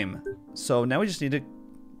time. So now we just need to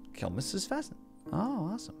kill Mrs. Pheasant.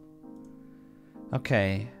 Oh, awesome.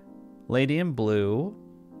 Okay. Lady in blue.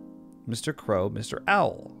 Mr. Crow. Mr.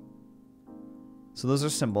 Owl. So those are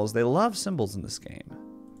symbols. They love symbols in this game.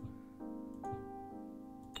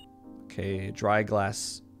 Okay, dry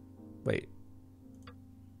glass. Wait.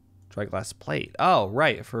 Dry glass plate. Oh,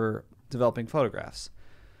 right, for developing photographs.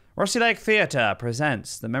 Rusty Lake Theater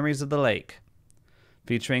presents The Memories of the Lake,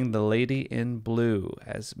 featuring the Lady in Blue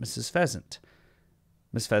as Mrs. Pheasant.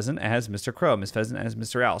 Miss Pheasant as Mr. Crow. Miss Pheasant as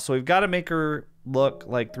Mr. Owl. So we've got to make her look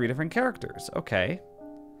like 3 different characters. Okay.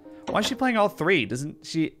 Why is she playing all 3? Doesn't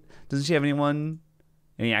she have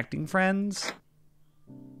any acting friends?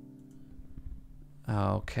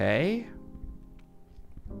 Okay.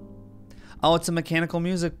 Oh, it's a mechanical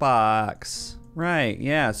music box. Right,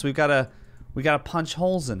 yeah. So we gotta punch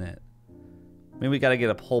holes in it. Maybe we gotta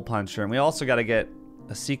get a hole puncher, and we also gotta get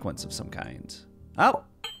a sequence of some kind. Oh!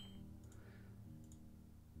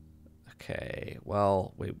 Okay,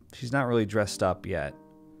 well, wait, she's not really dressed up yet.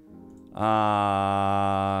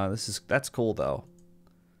 That's cool though.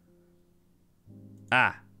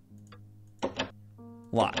 Ah.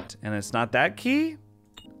 Locked. And it's not that key?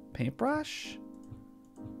 Paintbrush?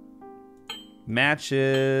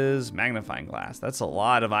 Matches, magnifying glass. That's a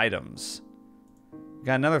lot of items.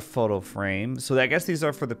 Got another photo frame. So I guess these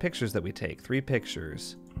are for the pictures that we take. 3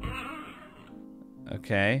 pictures.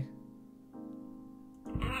 Okay.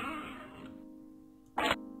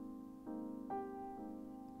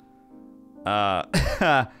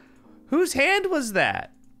 Whose hand was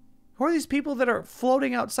that? Who are these people that are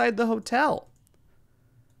floating outside the hotel?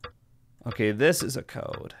 Okay, this is a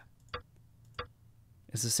code.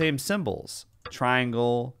 It's the same symbols.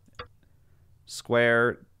 Triangle,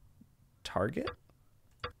 square, target,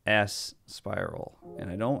 S, spiral.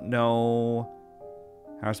 And I don't know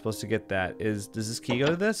how I'm supposed to get that. Does this key go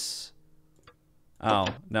to this? Oh,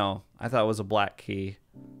 no. I thought it was a black key.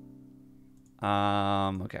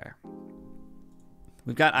 Okay.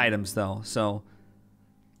 We've got items though, so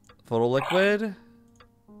photo liquid,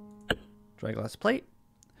 dry glass plate.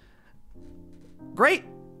 Great.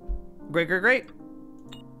 Great.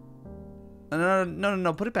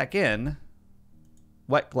 No, put it back in.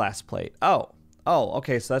 Wet glass plate. Oh,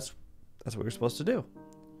 okay, so that's what we're supposed to do.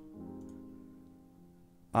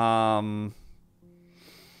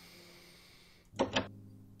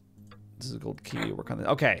 This is a gold key. Work on this.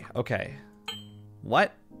 Okay.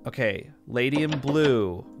 What? Okay, lady in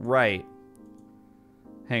blue. Right.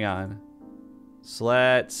 Hang on. So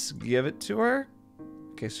let's give it to her.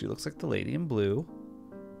 Okay, so she looks like the lady in blue.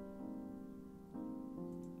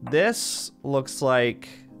 This looks like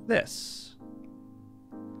this.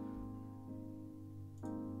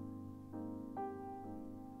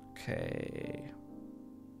 Okay.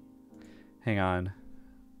 Hang on.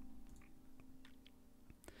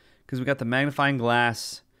 Because we got the magnifying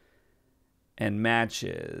glass and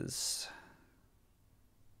matches.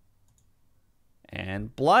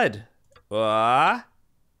 And blood.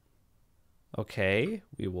 Okay,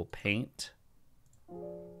 we will paint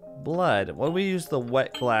blood. What do we use the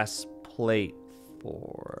wet glass plate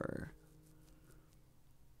for?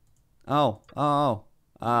 Oh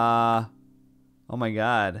my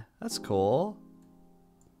god, that's cool.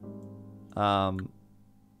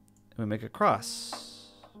 We make a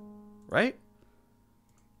cross, right?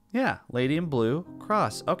 Yeah, lady in blue,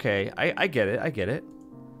 cross. Okay, I get it.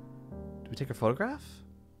 Do we take a photograph?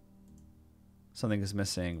 Something is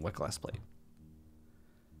missing. Wet glass plate.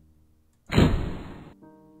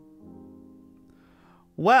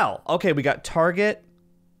 Well, okay, we got target,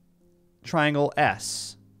 triangle,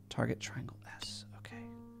 S. Target, triangle, S. Okay.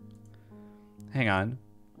 Hang on.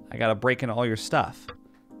 I gotta break in all your stuff.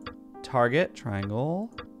 Target,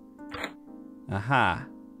 triangle. Aha.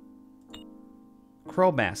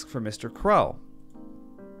 Crow mask for Mr. Crow.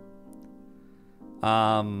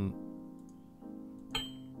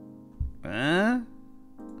 Oh,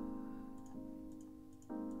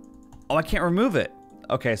 I can't remove it.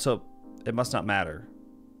 Okay, so it must not matter.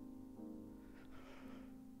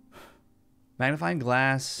 Magnifying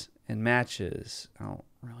glass and matches. I don't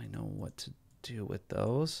really know what to do with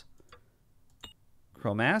those.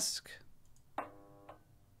 Crow mask.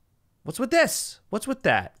 What's with this? What's with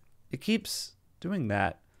that? It keeps doing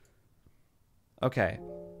that. Okay.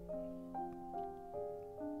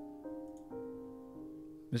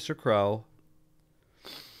 Mr. Crow.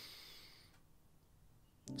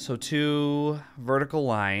 So 2 vertical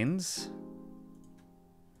lines.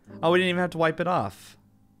 Oh, we didn't even have to wipe it off.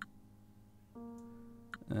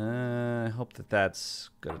 I hope that that's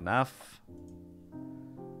good enough.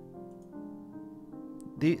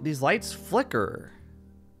 These lights flicker.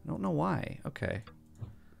 I don't know why. Okay.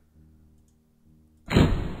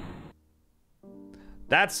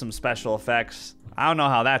 That's some special effects. I don't know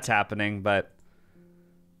how that's happening, but...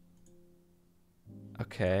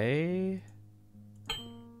 Okay.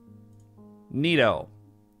 Neato.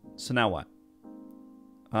 So now what?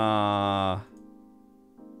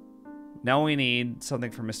 Now we need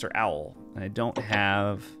something for Mr. Owl. And I don't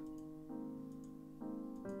have...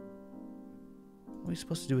 What are we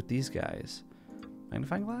supposed to do with these guys?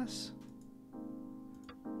 Magnifying glass?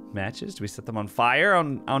 Matches? Do we set them on fire? I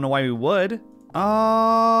don't know why we would.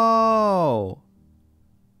 Oh!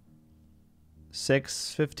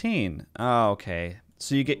 6:15. Oh, okay.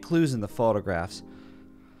 So you get clues in the photographs.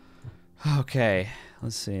 Okay.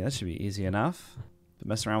 Let's see. That should be easy enough. Been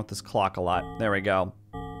messing around with this clock a lot. There we go.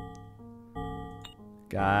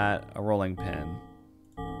 Got a rolling pin.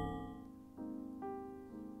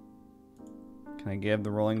 Can I give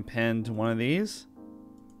the rolling pin to one of these?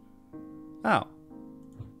 Oh.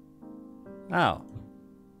 Oh.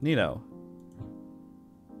 Neato.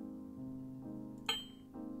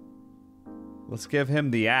 Let's give him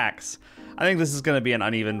the axe. I think this is going to be an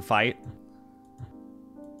uneven fight.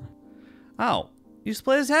 Oh. You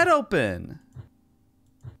split his head open.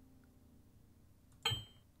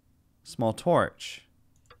 Small torch.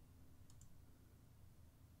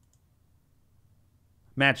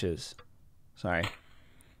 Matches. Sorry.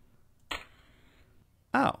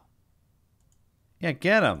 Oh. Yeah,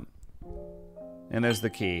 get him. And there's the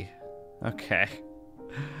key. Okay.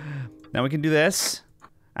 Now we can do this.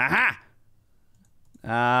 Aha!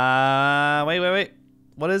 Wait.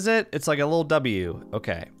 What is it? It's like a little W.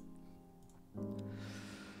 Okay.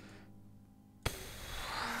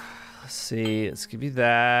 Let's see. Let's give you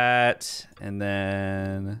that. And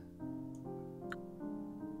then...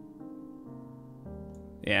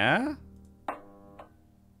 Yeah?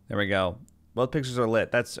 There we go. Both pictures are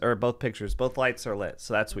lit. Both lights are lit.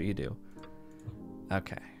 So that's what you do.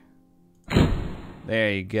 Okay.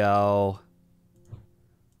 There you go.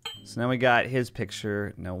 So now we got his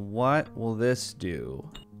picture. Now what will this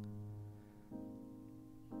do?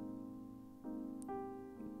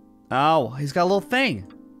 Oh, he's got a little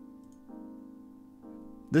thing.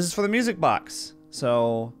 This is for the music box.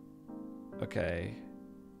 So, okay.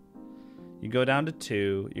 You go down to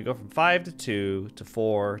 2. You go from 5 to 2 to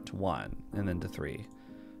 4 to 1 and then to 3.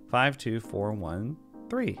 5, 2, 4, 1,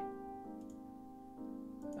 3.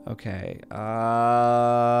 Okay.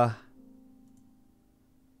 I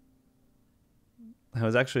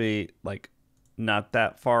was actually like not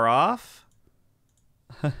that far off.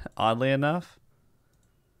 Oddly enough.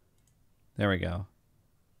 There we go.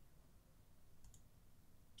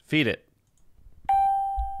 Feed it.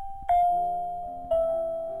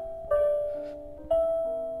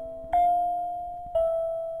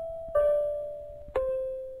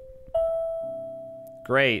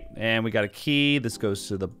 Great, and we got a key. This goes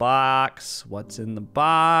to the box. What's in the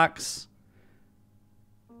box?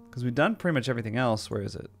 Because we've done pretty much everything else. Where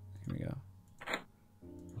is it? Here we go.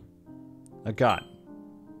 A gun.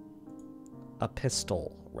 A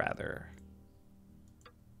pistol, rather.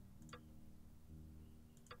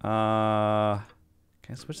 Can I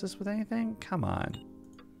switch this with anything? Come on.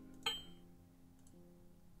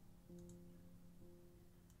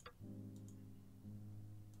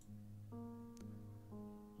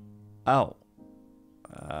 Oh.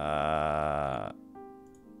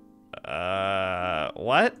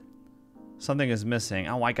 What? Something is missing.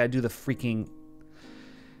 Oh, I gotta do the freaking...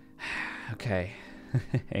 Okay.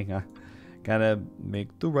 Hang on. Gotta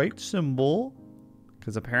make the right symbol.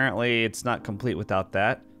 Because apparently it's not complete without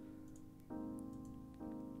that.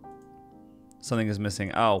 Something is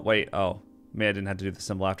missing. Oh, wait. Oh. Maybe I didn't have to do the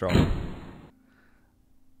symbol after all.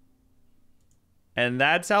 And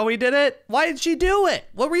that's how we did it? Why did she do it?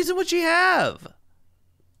 What reason would she have?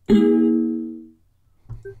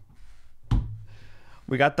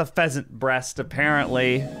 We got the pheasant breast,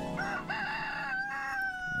 apparently.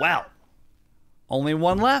 Well, only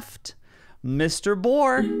one left. Mr.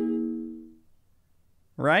 Boar.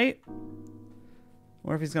 Right?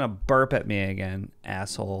 What if he's gonna burp at me again,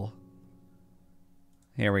 asshole?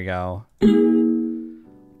 Here we go.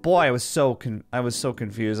 Boy, I was so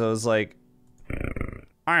confused. I was like,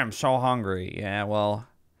 I am so hungry. Yeah, well,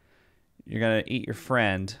 you're gonna eat your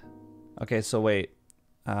friend. Okay, so wait.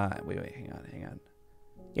 Wait, hang on.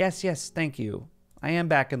 Yes, thank you. I am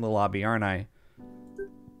back in the lobby, aren't I?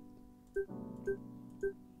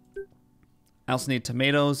 I also need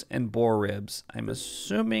tomatoes and boar ribs. I'm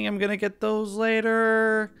assuming I'm gonna get those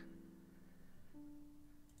later.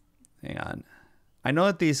 Hang on. I know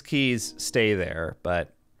that these keys stay there,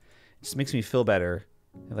 but it just makes me feel better.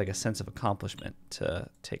 I have like a sense of accomplishment to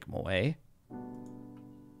take them away.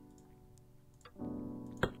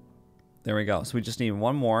 There we go. So we just need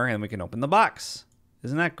one more and we can open the box.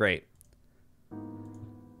 Isn't that great?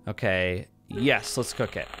 Okay. Yes, let's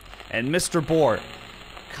cook it. And Mr. Boar,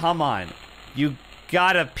 come on. You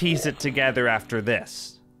gotta piece it together after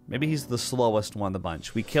this. Maybe he's the slowest one of the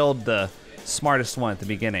bunch. We killed the smartest one at the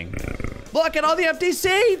beginning. Look at all the empty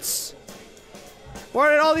seats!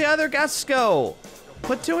 Where did all the other guests go?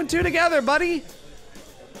 Put 2 and 2 together, buddy.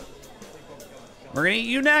 We're gonna eat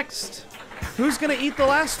you next. Who's gonna eat the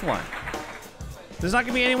last one? There's not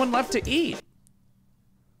gonna be anyone left to eat.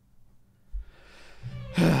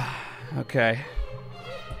 Okay.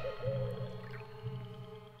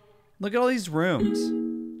 Look at all these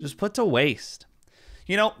rooms. Just put to waste.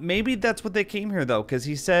 You know, maybe that's what they came here, though, because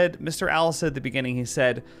he said, Mr. Owl said at the beginning, he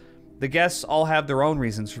said, the guests all have their own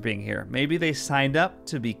reasons for being here. Maybe they signed up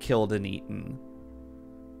to be killed and eaten.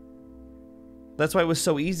 That's why it was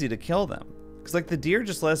so easy to kill them. Because, like, the deer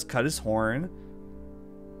just let us cut his horn.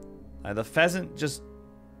 The pheasant just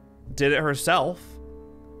did it herself.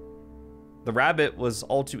 The rabbit was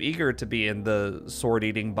all too eager to be in the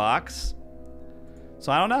sword-eating box.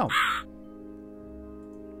 So I don't know.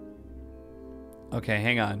 Okay,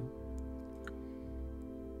 hang on.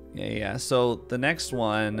 Yeah. So the next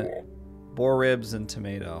one, boar ribs and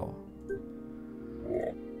tomato.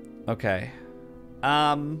 Okay.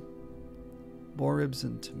 Boar ribs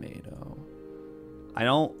and tomato. I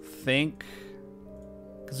don't think,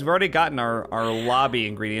 because we've already gotten our lobby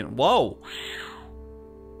ingredient. Whoa!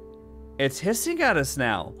 It's hissing at us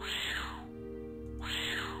now.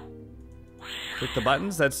 Click the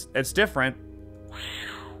buttons. It's different.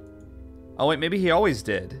 Oh wait, maybe he always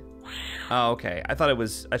did. Oh, okay. I thought it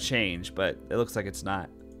was a change, but it looks like it's not.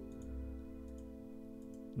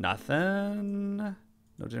 Nothing.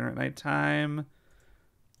 No dinner at nighttime.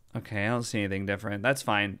 Okay, I don't see anything different. That's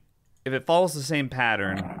fine. If it follows the same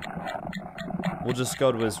pattern, we'll just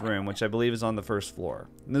go to his room, which I believe is on the first floor.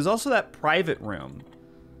 And there's also that private room.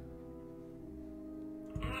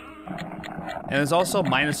 And there's also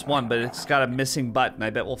 -1, but it's got a missing button. I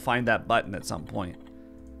bet we'll find that button at some point.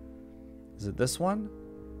 Is it this one?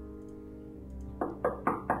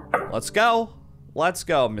 Let's go. Let's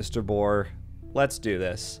go, Mr. Boar. Let's do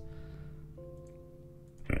this.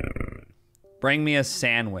 Bring me a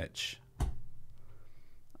sandwich.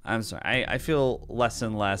 I'm sorry. I feel less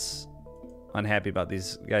and less unhappy about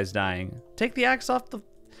these guys dying. Take the axe off the...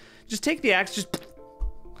 Just take the axe. Just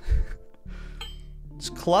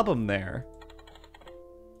club him there.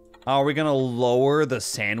 Oh, are we gonna lower the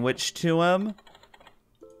sandwich to him?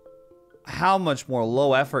 How much more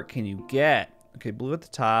low effort can you get? Okay, blue at the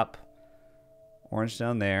top. Orange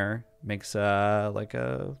down there. Makes like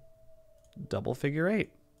a double figure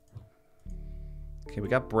 8. Okay, we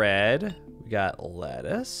got bread. We got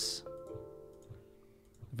lettuce.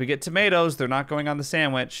 If we get tomatoes, they're not going on the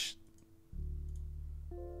sandwich.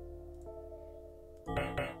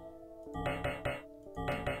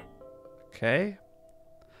 Okay.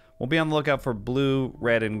 We'll be on the lookout for blue,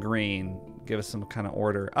 red, and green. Give us some kind of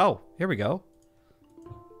order. Oh, here we go.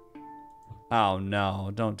 Oh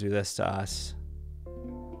no, don't do this to us.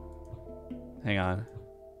 Hang on.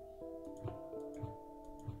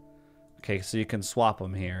 Okay, so you can swap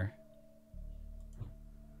them here.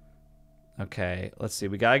 Okay, let's see.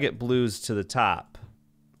 We gotta get blues to the top,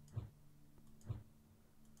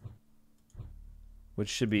 which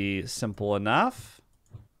should be simple enough.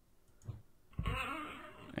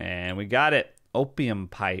 And we got it. Opium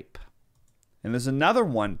pipe. And there's another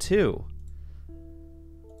one too.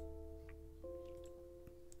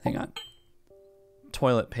 Hang on.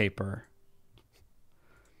 Toilet paper.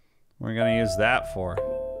 We're gonna use that for.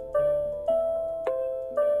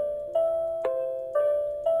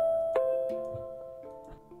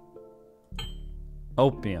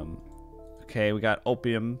 Opium. Okay, we got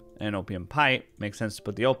opium and opium pipe. Makes sense to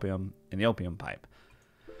put the opium in the opium pipe.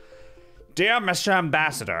 Dear Mr.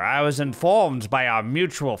 Ambassador, I was informed by our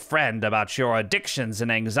mutual friend about your addictions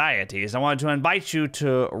and anxieties. I wanted to invite you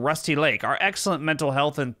to Rusty Lake. Our excellent mental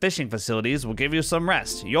health and fishing facilities will give you some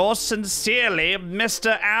rest. Yours sincerely,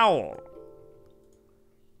 Mr. Owl.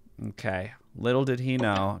 Okay. Little did he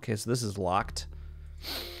know. Okay, so this is locked.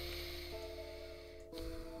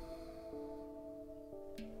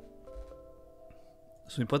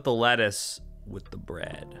 So we put the lettuce with the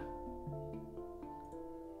bread.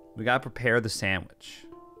 We gotta prepare the sandwich.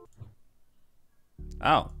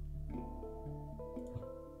 Oh.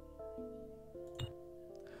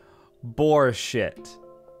 Boar shit.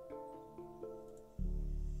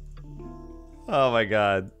 Oh my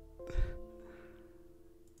god.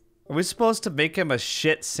 Are we supposed to make him a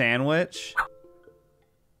shit sandwich?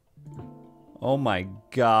 Oh my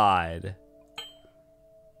god.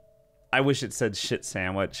 I wish it said shit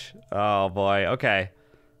sandwich. Oh boy, okay.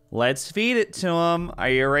 Let's feed it to him. Are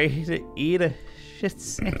you ready to eat a shit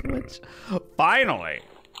sandwich? Finally.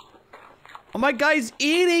 Oh my god, he's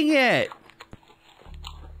eating it.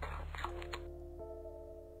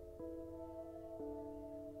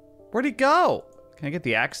 Where'd he go? Can I get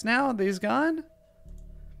the axe now that he's gone?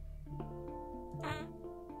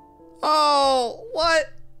 Oh, what?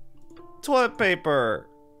 Toilet paper.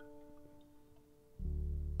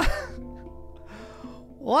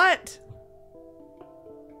 What?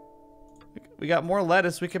 We got more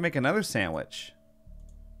lettuce. We can make another sandwich.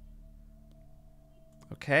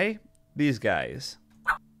 Okay. These guys.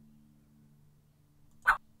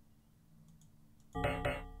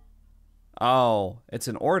 Oh, it's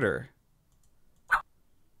an order.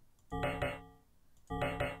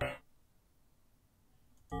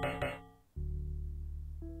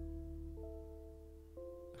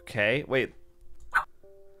 Okay, wait.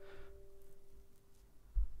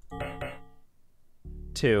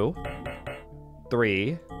 2,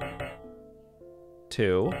 3,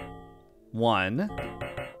 2, 1,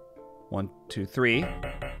 1, 2, 3,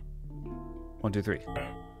 1, 2, 3,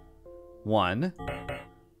 1,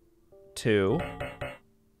 2,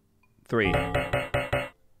 3.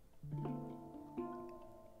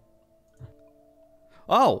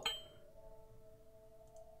 Oh!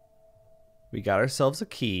 We got ourselves a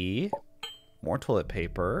key. More toilet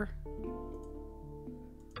paper.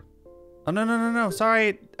 Oh, no, no, no, no.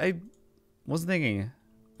 Sorry. I wasn't thinking.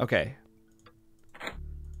 Okay.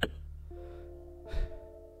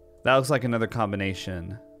 That looks like another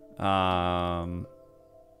combination.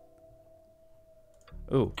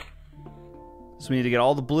 Ooh. So we need to get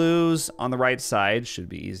all the blues on the right side. Should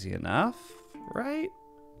be easy enough, right?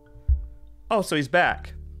 Oh, so he's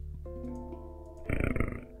back.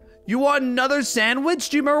 You want another sandwich?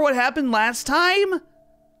 Do you remember what happened last time?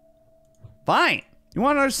 Fine. You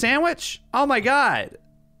want another sandwich? Oh my god.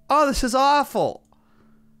 Oh, this is awful.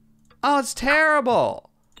 Oh, it's terrible.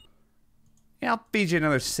 Yeah, I'll feed you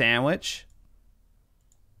another sandwich.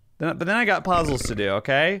 But then I got puzzles to do,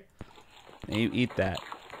 okay? And you eat that.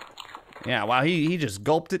 Yeah, wow, he just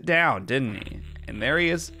gulped it down, didn't he? And there he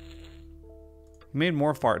is. He made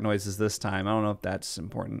more fart noises this time. I don't know if that's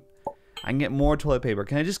important. I can get more toilet paper.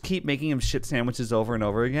 Can I just keep making him shit sandwiches over and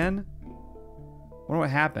over again? I wonder what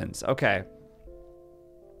happens. Okay.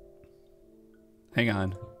 Hang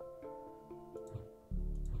on.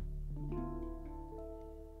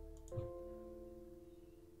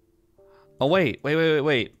 Oh, wait.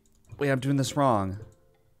 Wait, I'm doing this wrong.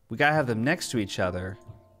 We gotta have them next to each other.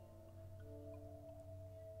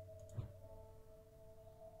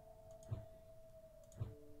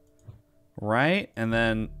 Right? And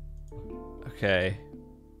then... Okay.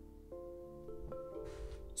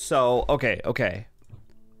 So, okay.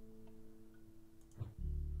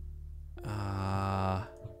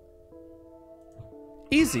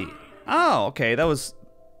 Easy. Oh, okay, that was...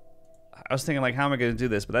 I was thinking, like, how am I gonna do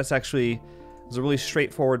this? But that's actually... It was a really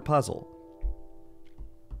straightforward puzzle.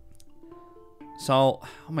 So,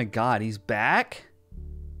 oh my god, he's back?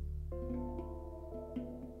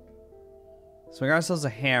 So we got ourselves a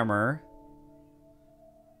hammer.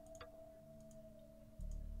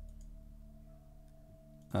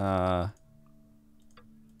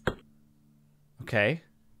 Okay.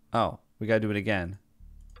 Oh, we gotta do it again.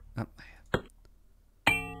 Oh.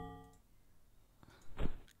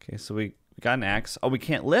 Okay, so we got an axe. Oh, we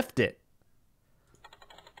can't lift it.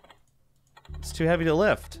 It's too heavy to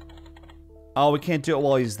lift. Oh, we can't do it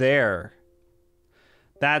while he's there.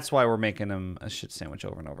 That's why we're making him a shit sandwich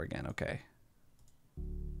over and over again. Okay.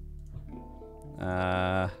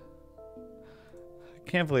 I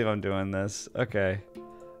can't believe I'm doing this. Okay.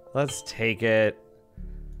 Let's take it.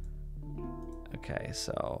 Okay,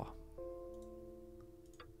 so...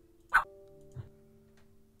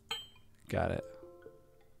 Got it.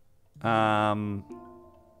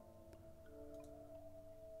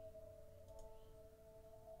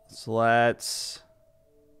 So let's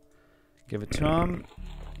give it to him.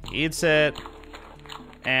 He eats it.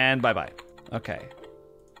 And bye-bye. Okay.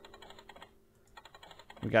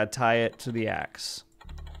 We gotta tie it to the axe.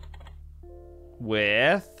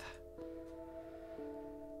 With...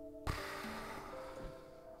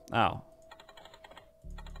 Oh.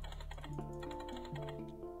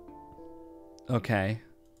 Okay.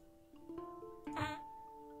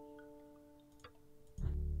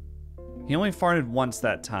 He only farted once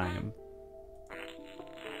that time.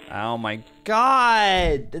 Oh my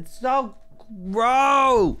god! It's so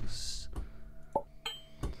gross!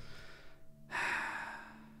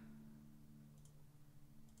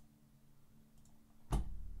 What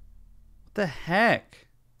the heck?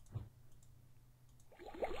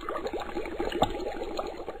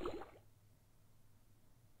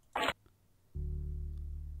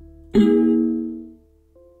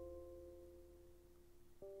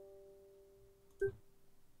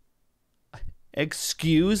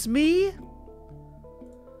 Excuse me?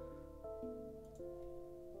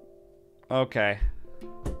 Okay.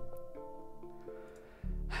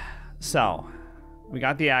 So, we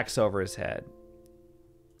got the axe over his head.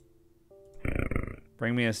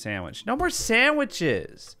 Bring me a sandwich. No more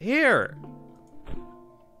sandwiches! Here!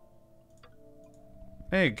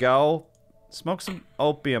 There you go. Smoke some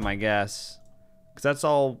opium, I guess. Because that's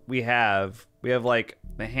all we have. We have, like,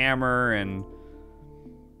 the hammer and...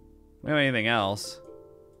 we don't have anything else.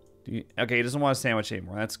 Okay, he doesn't want a sandwich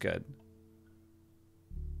anymore. That's good.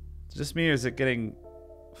 Is it just me or is it getting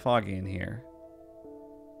foggy in here?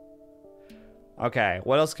 Okay,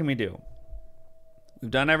 what else can we do? We've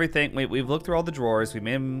done everything. We've looked through all the drawers. We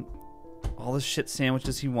made him all the shit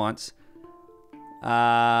sandwiches he wants.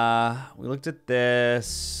 We looked at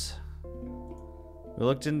this. We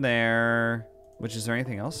looked in there. Which, is there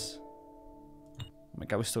anything else? Oh my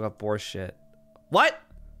god, we still got boar shit. What?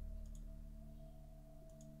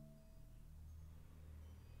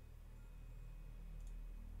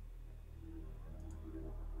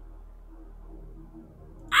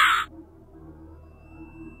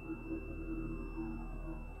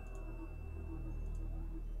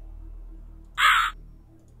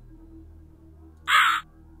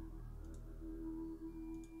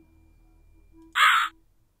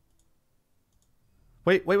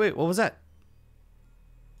 Wait, what was that?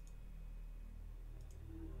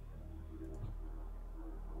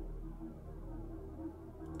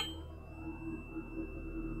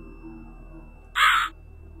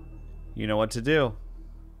 You know what to do.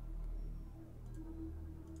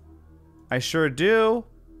 I sure do.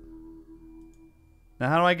 Now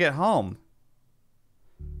how do I get home?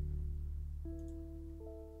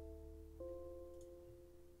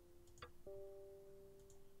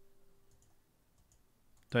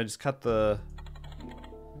 Do I just cut the...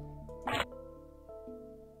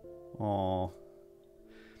 Oh,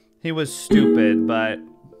 he was stupid, but...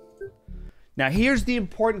 Now here's the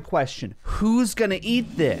important question. Who's gonna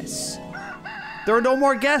eat this? There are no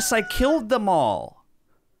more guests. I killed them all.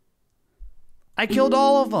 I killed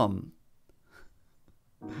all of them.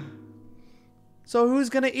 So who's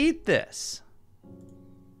gonna eat this?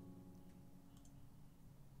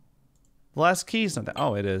 The last key's not that.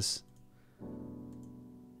 Oh, it is.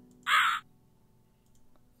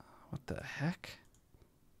 What the heck?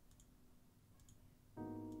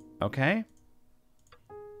 Okay.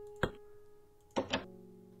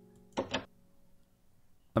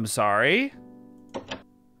 I'm sorry.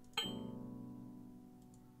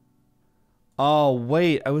 Oh,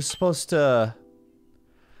 wait. I was supposed to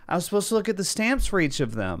look at the stamps for each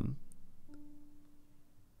of them.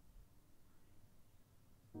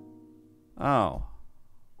 Oh.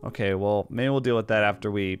 Okay, well, maybe we'll deal with that after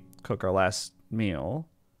we cook our last meal.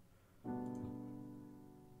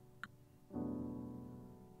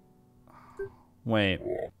 Wait.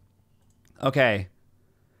 Okay.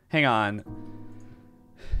 Hang on.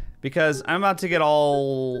 Because I'm about to get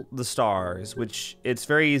all the stars, which it's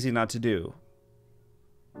very easy not to do.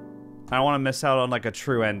 I don't want to miss out on like a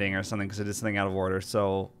true ending or something because I did something out of order,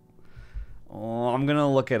 so... Oh, I'm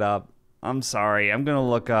gonna look it up. I'm sorry, I'm gonna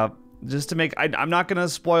look up. Just to make... I'm not gonna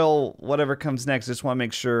spoil whatever comes next, I just want to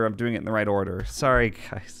make sure I'm doing it in the right order. Sorry,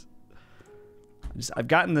 guys. I've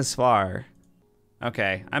gotten this far.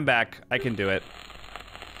 Okay, I'm back. I can do it.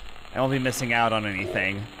 I won't be missing out on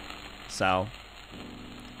anything. So...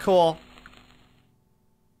 Cool.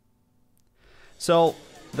 So,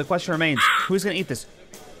 the question remains, who's gonna eat this?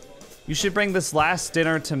 You should bring this last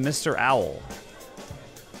dinner to Mr. Owl.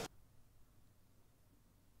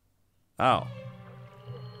 Oh.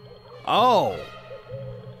 Oh.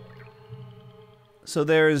 So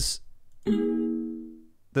there's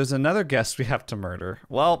another guest we have to murder.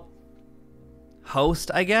 Well,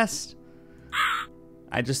 host, I guess?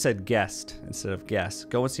 I just said guest instead of guest.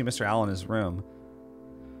 Go and see Mr. Owl in his room.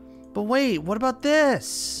 But wait, what about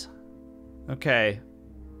this? Okay.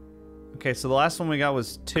 Okay, so the last one we got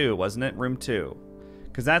was 2, wasn't it? Room 2.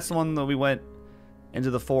 Because that's the one that we went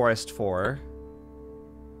into the forest for.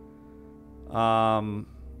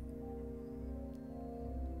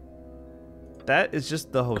 That is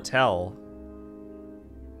just the hotel.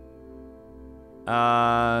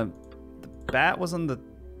 The bat was on the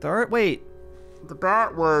 3rd? Wait. The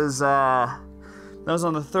bat was, that was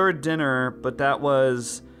on the 3rd dinner, but that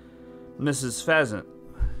was Mrs. Pheasant.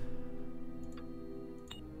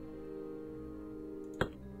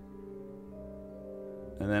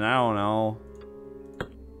 And then I don't know.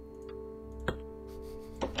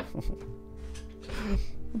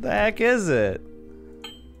 What the heck is it?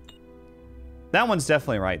 That one's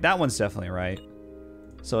definitely right. That one's definitely right.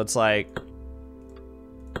 So it's like...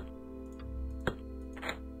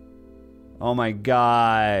 Oh my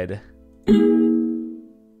god.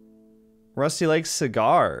 Rusty Lake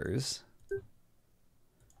cigars.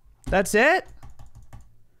 That's it?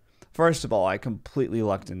 First of all, I completely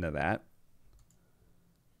lucked into that.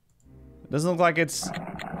 It doesn't look like it's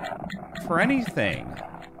for anything.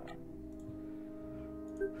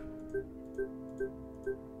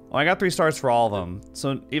 Well, I got 3 stars for all of them.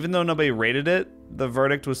 So even though nobody rated it, the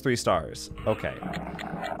verdict was 3 stars. Okay.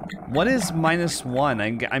 What is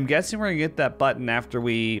 -1? I'm guessing we're gonna get that button after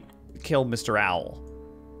we kill Mr. Owl.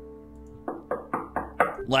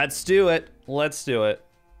 Let's do it. Let's do it.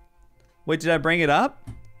 Wait, did I bring it up?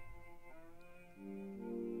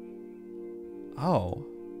 Oh.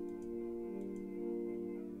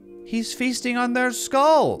 He's feasting on their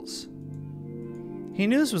skulls. He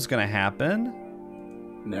knew this was gonna happen.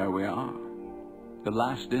 There we are. The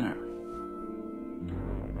last dinner.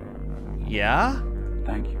 Yeah?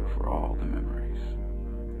 Thank you for all the memories.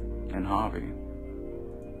 And Harvey,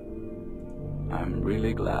 I'm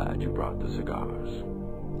really glad you brought the cigars.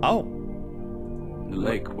 Oh. The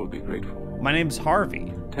lake will be grateful. My name's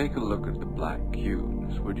Harvey. Take a look at the black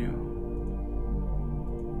cubes, would you?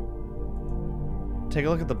 Take a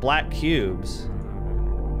look at the black cubes.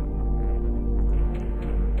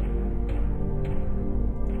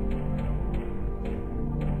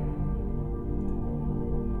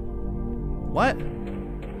 What?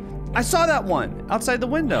 I saw that one outside the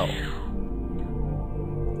window.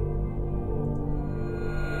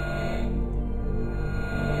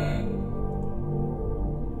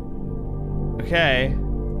 Okay.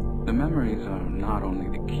 The memories are not only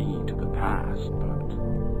the key to the past, but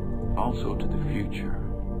also to the future.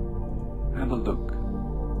 Have a look.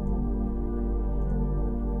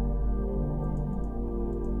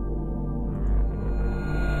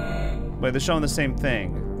 Wait, they're showing the same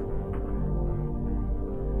thing.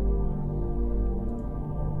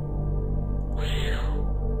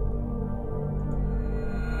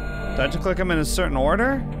 Do I have to click them in a certain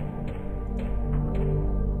order?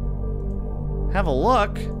 Have a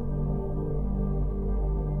look.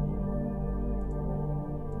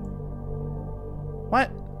 What?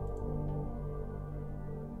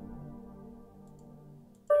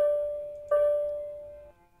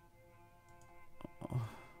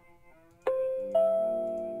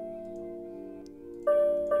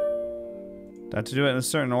 Do I have to do it in a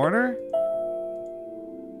certain order?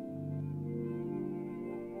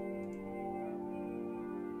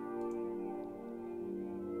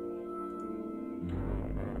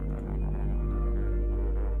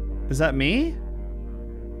 Is that me?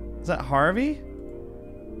 Is that Harvey?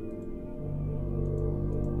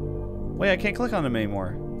 Wait, I can't click on him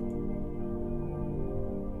anymore.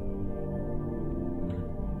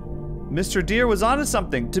 Mr. Deer was onto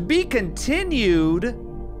something. To be continued.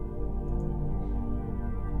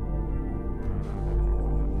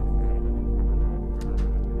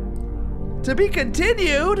 To be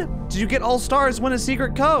continued? Did you get all stars? Win a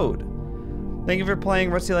secret code. Thank you for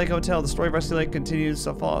playing Rusty Lake Hotel. The story of Rusty Lake continues,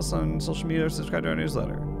 so follow us on social media or subscribe to our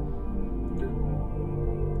newsletter.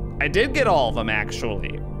 I did get all of them,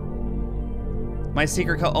 actually. My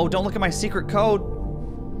secret code. Oh, don't look at my secret code.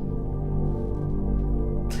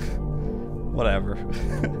 Whatever.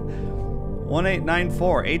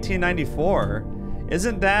 1894, 1894.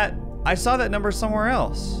 Isn't that... I saw that number somewhere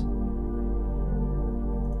else.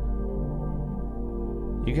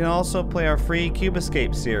 You can also play our free Cube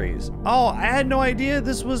Escape series. Oh, I had no idea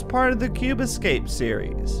this was part of the Cube Escape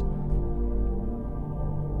series.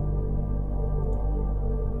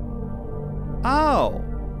 Oh.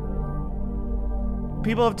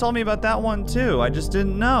 people have told me about that one too. I just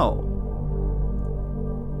didn't know.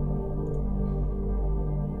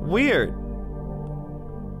 Weird.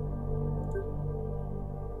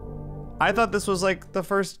 I thought this was like the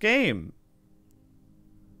first game.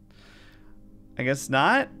 I guess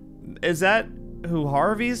not. Is that who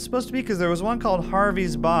Harvey's supposed to be? Because there was one called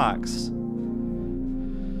Harvey's Box.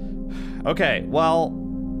 Okay, well,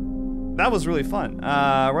 that was really fun.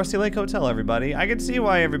 Rusty Lake Hotel, everybody. I can see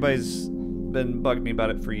why everybody's been bugging me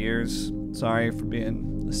about it for years. Sorry for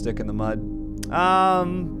being a stick in the mud.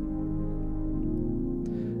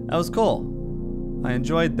 That was cool. I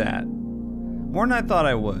enjoyed that. More than I thought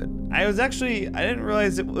I would. I didn't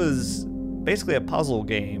realize it was basically a puzzle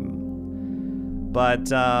game.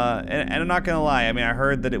 But, and I'm not gonna lie, I mean, I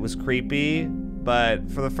heard that it was creepy,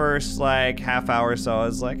 but for the first, like, half hour or so, I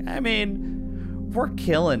was like, I mean, we're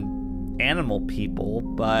killing animal people,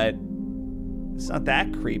 but it's not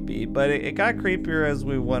that creepy. But it got creepier as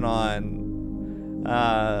we went on.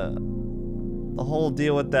 The whole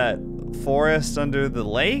deal with that forest under the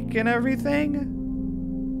lake and everything.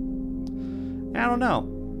 I don't know.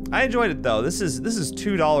 I enjoyed it though. This is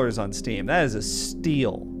 $2 on Steam. That is a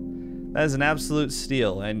steal. That is an absolute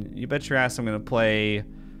steal. And you bet your ass I'm gonna play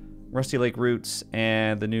Rusty Lake Roots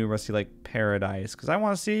and the new Rusty Lake Paradise because I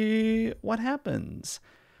want to see what happens.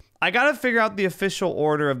 I gotta figure out the official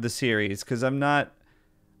order of the series because I'm not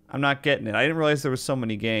getting it. I didn't realize there were so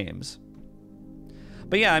many games.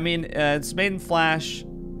 But yeah, I mean, it's made in Flash,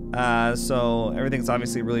 so everything's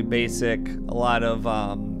obviously really basic. A lot of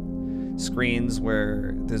screens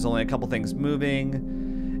where there's only a couple things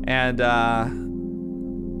moving, and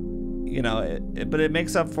you know, but it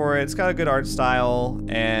makes up for it. It's got a good art style,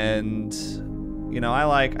 and you know, I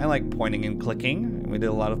like pointing and clicking. We did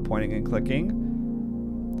a lot of pointing and clicking.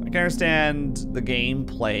 I can understand the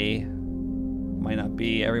gameplay might not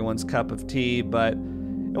be everyone's cup of tea, but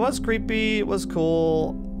it was creepy. It was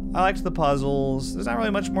cool. I liked the puzzles. There's not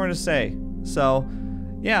really much more to say. So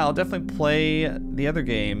yeah, I'll definitely play the other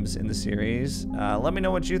games in the series. Let me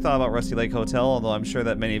know what you thought about Rusty Lake Hotel, although I'm sure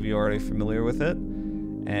that many of you are already familiar with it.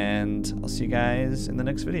 And I'll see you guys in the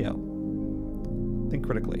next video. Think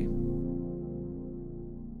critically.